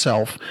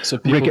himself,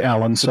 Rick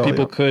Allen. So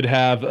people could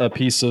have a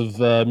piece of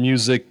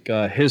music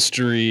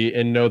history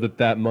and know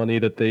that money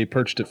that they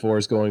purchased it for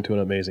is going to an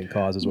amazing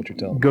cause, is what you're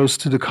telling me. Goes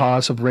to the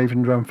cause of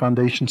Raven Drum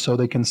Foundation so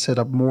they can set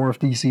up more of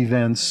these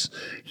events,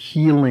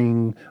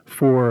 healing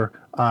for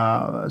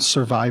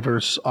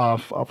survivors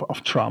of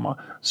trauma.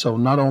 So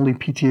not only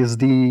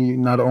PTSD,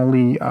 not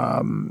only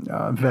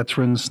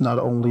veterans, not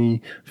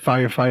only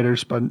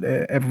firefighters, but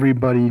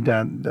everybody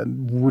that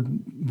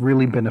would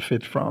really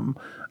benefit from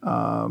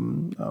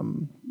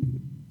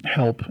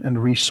help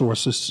and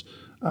resources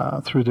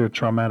through their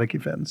traumatic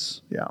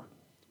events. Yeah.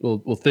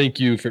 Well, thank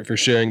you for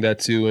sharing that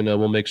too, and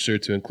we'll make sure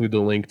to include the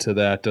link to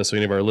that so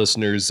any of our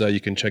listeners, you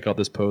can check out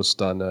this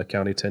post on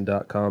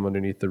county10.com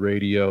underneath the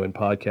radio and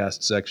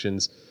podcast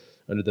sections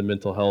under the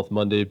Mental Health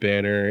Monday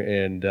banner,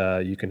 and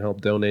you can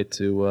help donate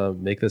to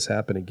make this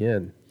happen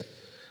again.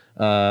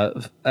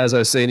 As I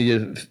was saying to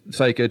you,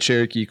 FICA,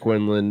 Cherokee,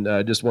 Quinlan,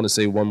 I just want to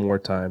say one more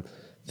time,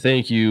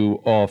 thank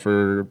you all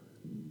for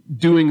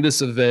doing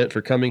this event,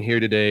 for coming here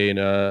today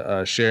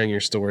and sharing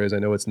your stories. I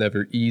know it's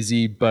never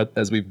easy, but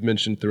as we've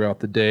mentioned throughout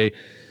the day,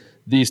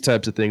 these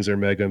types of things are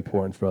mega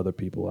important for other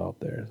people out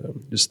there. So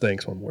just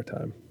thanks one more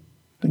time.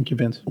 Thank you,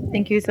 Vince.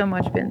 Thank you so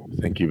much, Vince.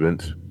 Thank you,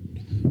 Vince.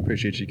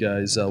 Appreciate you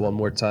guys. One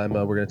more time,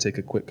 we're going to take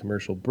a quick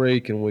commercial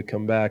break, and when we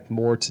come back,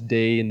 more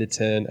Today in the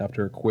 10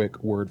 after a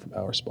quick word from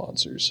our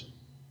sponsors.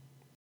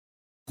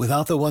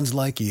 Without the ones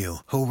like you,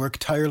 who work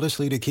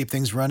tirelessly to keep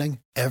things running,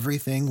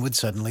 everything would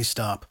suddenly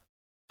stop.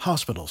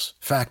 Hospitals,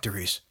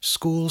 factories,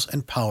 schools,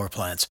 and power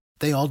plants,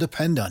 they all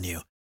depend on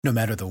you. No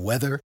matter the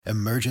weather,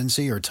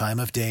 emergency, or time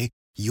of day,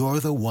 you're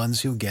the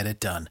ones who get it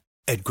done.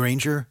 At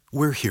Grainger,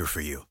 we're here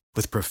for you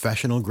with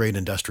professional-grade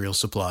industrial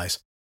supplies.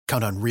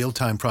 Count on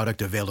real-time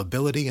product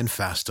availability and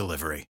fast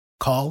delivery.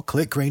 Call,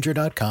 click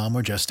Grainger.com,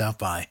 or just stop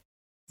by.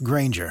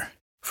 Grainger,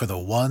 for the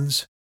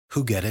ones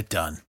who get it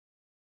done.